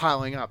started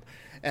piling up.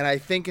 And I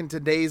think in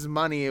today's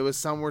money, it was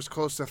somewhere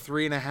close to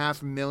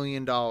 $3.5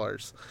 million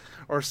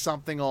or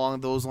something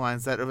along those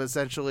lines. That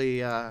essentially,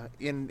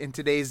 in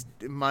today's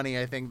money,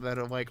 I think that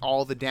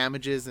all the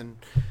damages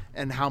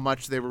and how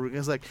much they were.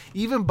 It's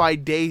even by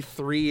day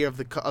 3 of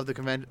the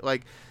convention,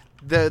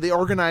 the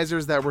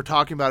organizers that we're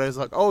talking about is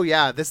oh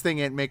yeah, this thing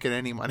ain't making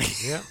any money.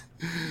 Yeah.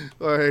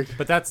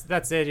 But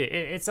that's it.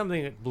 It's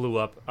something that blew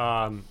up.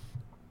 And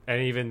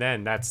even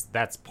then,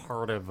 that's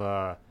part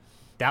of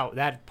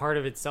that part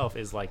of itself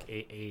is a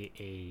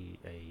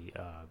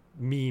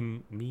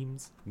meme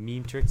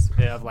tricks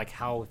of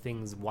how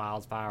things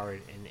wildfire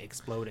and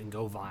explode and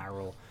go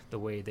viral the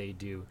way they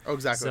do. Oh,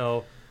 exactly.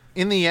 So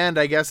in the end,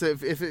 I guess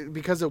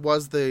because it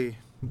was the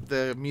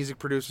music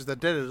producers that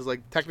did it, is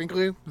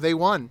technically they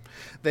won.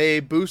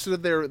 They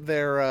boosted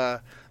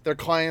their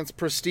clients'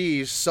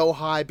 prestige so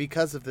high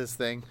because of this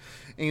thing,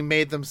 and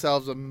made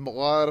themselves a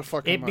lot of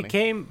fucking money.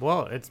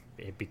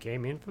 It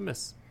became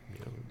infamous.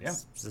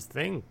 It's this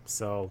thing.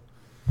 So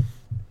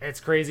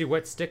it's crazy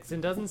what sticks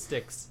and doesn't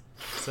sticks.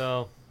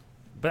 So,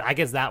 but I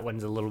guess that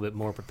one's a little bit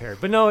more prepared.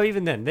 But no,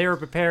 even then they were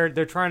prepared.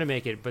 They're trying to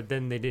make it, but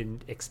then they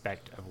didn't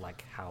expect of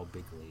how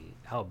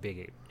big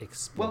it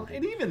exploded. Well,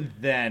 and even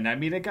then, I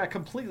mean, it got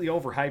completely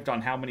overhyped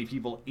on how many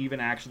people even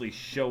actually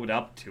showed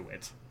up to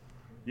it.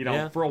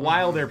 For a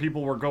while there,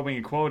 people were going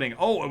and quoting,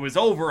 "Oh, it was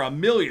over 1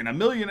 million, 1.5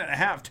 million,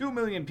 2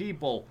 million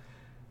people."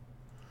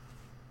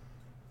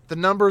 The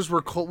numbers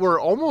were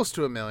almost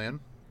to 1 million,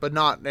 but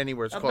not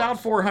anywhere close.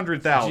 About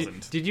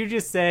 400,000. Did you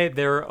just say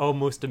they're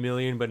almost 1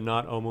 million, but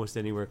not almost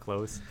anywhere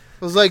close?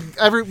 It was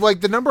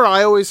the number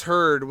I always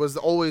heard was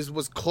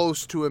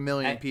close to 1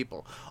 million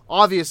people.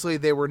 Obviously,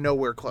 they were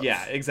nowhere close.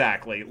 Yeah,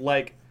 exactly.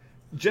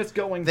 Just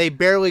going... They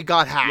barely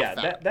got half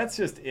that. Yeah, that's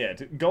just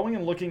it. Going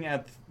and looking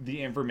at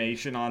the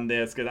information on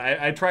this, because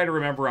I try to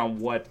remember on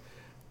what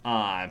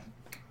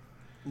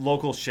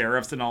local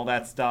sheriffs and all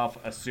that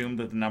stuff assumed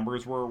that the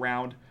numbers were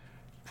around.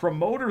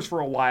 Promoters for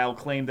a while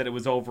claimed that it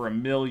was over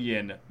 1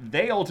 million.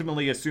 They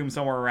ultimately assumed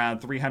somewhere around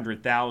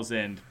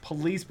 300,000.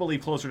 Police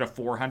believe closer to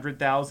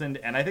 400,000,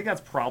 and I think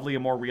that's probably a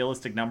more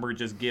realistic number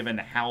just given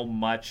how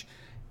much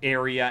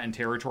area and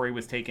territory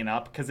was taken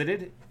up. Because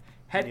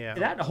had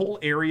that whole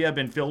area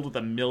been filled with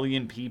 1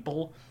 million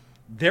people,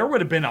 there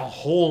would have been a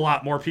whole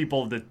lot more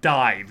people that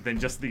died than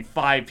just the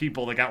 5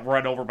 people that got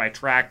run over by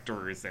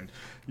tractors and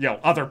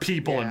other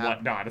people and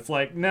whatnot. It's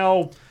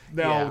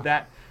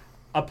that...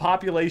 A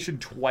population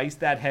twice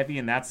that heavy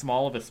in that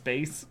small of a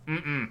space,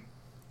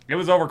 it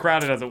was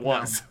overcrowded as it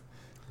was.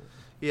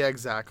 Yeah,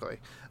 exactly.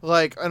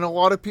 And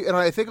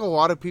I think a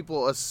lot of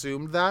people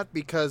assumed that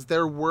because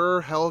there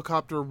were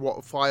helicopter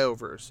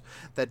flyovers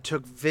that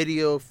took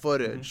video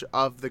footage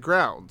of the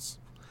grounds,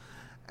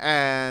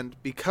 and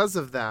because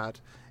of that,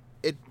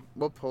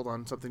 hold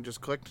on, something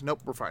just clicked.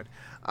 Nope, we're fine.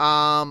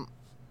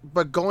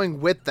 But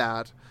going with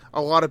that,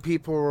 a lot of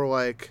people were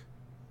like,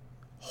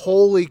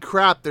 holy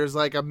crap, there's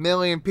 1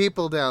 million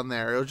people down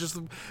there. It was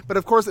but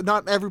of course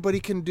not everybody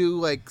can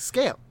do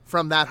scale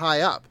from that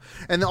high up,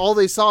 and all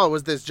they saw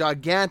was this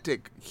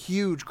gigantic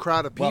huge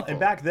crowd of people. Well, and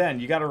back then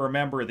you got to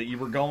remember that you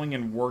were going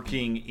and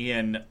working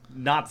in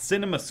not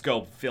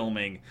CinemaScope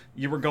filming,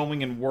 you were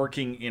going and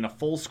working in a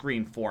full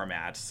screen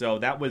format, so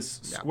that was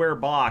square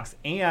box,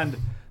 and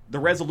the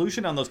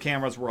resolution on those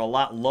cameras were a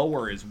lot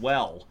lower as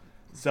well.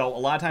 So a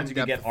lot of times you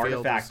could get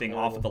artifacting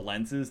off of the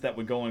lenses that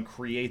would go and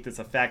create this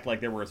effect like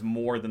there was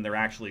more than there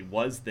actually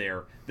was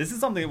there. This is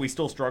something that we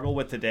still struggle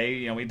with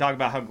today. We talk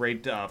about how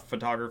great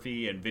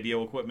photography and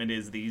video equipment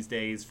is these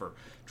days for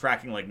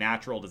tracking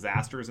natural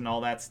disasters and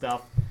all that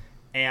stuff.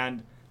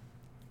 And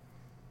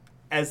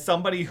as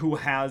somebody who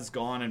has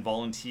gone and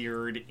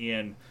volunteered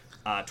in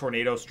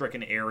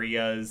tornado-stricken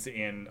areas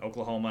in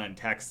Oklahoma and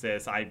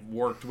Texas, I've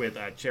worked with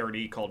a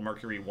charity called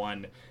Mercury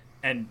One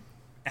and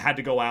had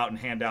to go out and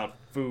hand out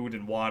food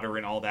and water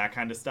and all that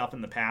kind of stuff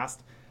in the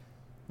past.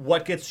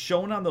 What gets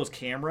shown on those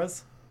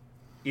cameras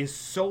is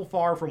so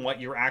far from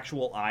what your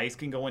actual eyes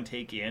can go and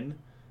take in,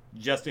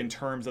 just in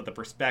terms of the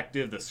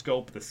perspective, the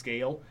scope, the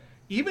scale.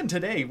 Even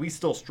today, we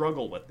still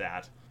struggle with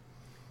that.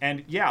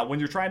 And yeah, when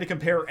you're trying to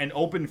compare an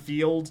open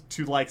field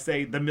to,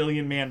 say, the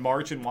Million Man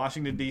March in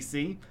Washington,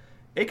 D.C.,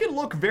 it can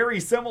look very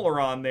similar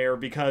on there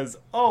because,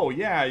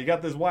 you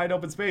got this wide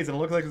open space and it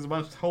looks like there's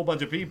a whole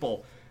bunch of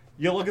people.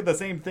 You look at the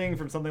same thing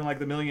from something like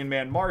the Million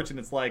Man March, and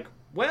it's doesn't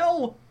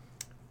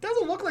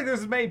look like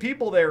there's as many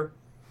people there.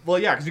 Well,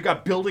 yeah, because you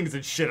got buildings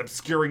and shit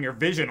obscuring your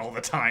vision all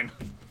the time.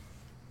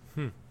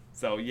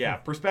 So, yeah,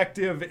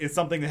 perspective is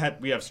something that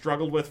we have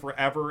struggled with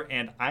forever,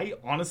 and I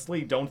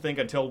honestly don't think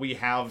until we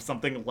have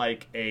something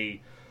like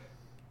a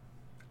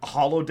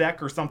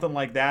holodeck or something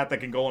like that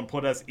can go and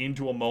put us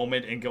into a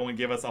moment and go and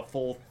give us a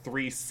full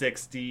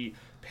 360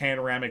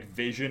 panoramic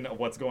vision of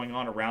what's going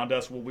on around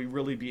us, will we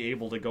really be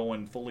able to go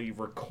and fully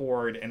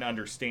record and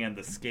understand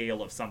the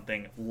scale of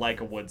something like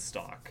a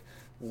Woodstock,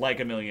 like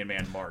a Million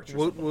Man March?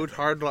 Woot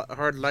hard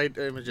light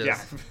images.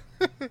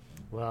 Yeah.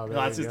 Well, No,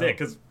 that's just it,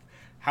 because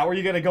how are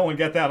you going to go and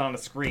get that on a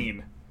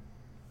screen?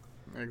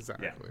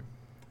 Exactly.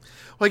 Yeah.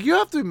 Like, you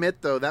have to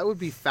admit, though, that would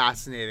be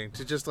fascinating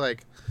to just,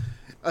 like,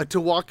 to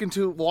walk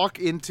into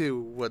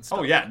Woodstock.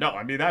 Oh, yeah, no,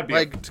 I mean, that'd be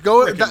like, to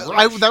go, rush.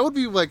 that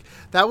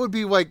would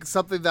be, like,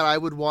 something that I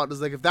would want,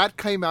 is, like, if that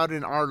came out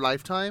in our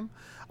lifetime,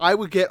 I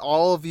would get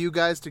all of you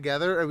guys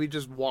together, and we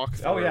just walk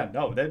through. Oh, yeah,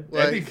 no, that'd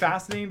be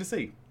fascinating to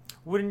see.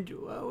 Wouldn't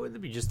it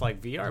be just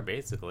like VR,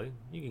 basically?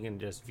 You can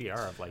just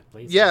VR of, like,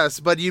 places. Yes,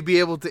 but you'd be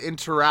able to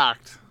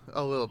interact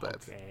a little bit.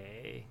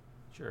 Okay,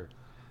 sure.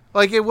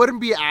 Like, it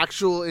wouldn't be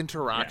actual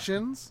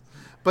interactions,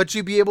 but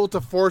you'd be able to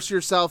force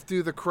yourself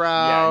through the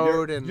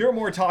crowd. You're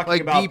more talking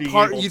like, about be being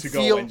part- able you'd to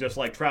feel- go and just,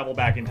 like, travel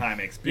back in time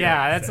and experience.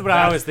 Yeah, that's what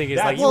I always think. Is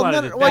like, you Well,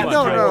 wanted no, to like, think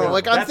no, about no, time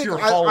like, travel. I'm that's thinking,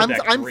 your holodeck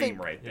I'm dream thinking,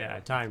 right there. Yeah,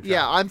 time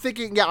travel.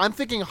 I'm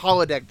thinking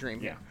holodeck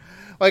dream. Yeah.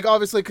 Like,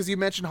 obviously, because you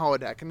mentioned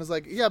holodeck, and it's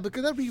like, yeah,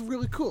 because that'd be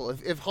really cool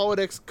if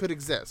holodecks could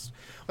exist.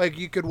 Like,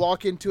 you could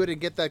walk into it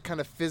and get that kind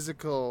of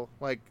physical,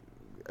 like,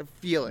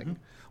 feeling. Mm-hmm.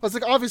 Well, it's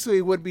like, obviously,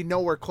 it would be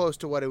nowhere close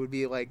to what it would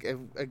be like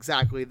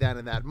exactly then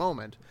in that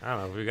moment. I don't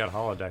know if we got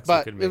holodecks.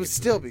 But we could it make would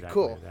still be exactly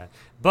cool. like that.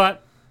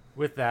 But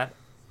with that,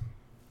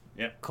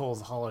 Yep.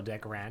 Cole's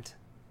holodeck rant,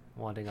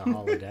 wanting a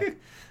holodeck.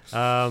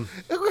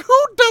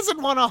 Who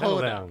doesn't want a Settle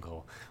holodeck? down,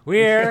 Cole.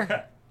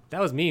 That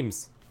was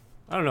memes.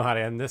 I don't know how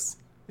to end this.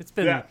 It's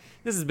been Yeah.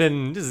 this has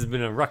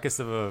been a ruckus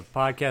of a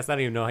podcast. I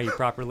don't even know how you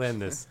properly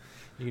end this.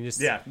 You can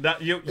just Yeah,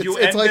 you It's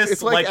end like- this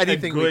it's like like a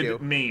anything we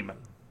good meme.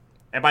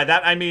 And by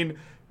that, I mean,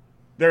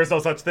 there's no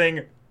such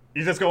thing.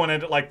 You just go and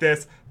end it like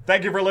this.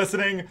 Thank you for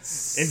listening.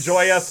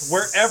 Enjoy us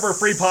wherever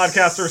free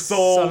podcasts are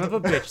sold. son of a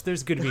bitch.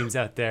 There's good memes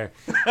out there.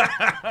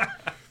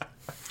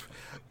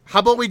 How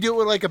about we do it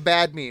with like a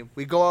bad meme?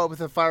 We go out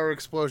with a fire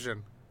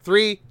explosion.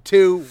 3,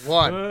 2,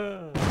 1.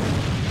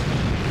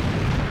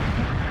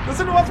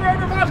 Listen to us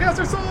wherever podcasts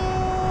are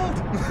sold.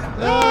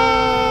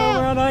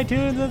 We're on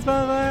iTunes and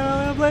Spotify and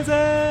all the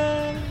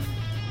places.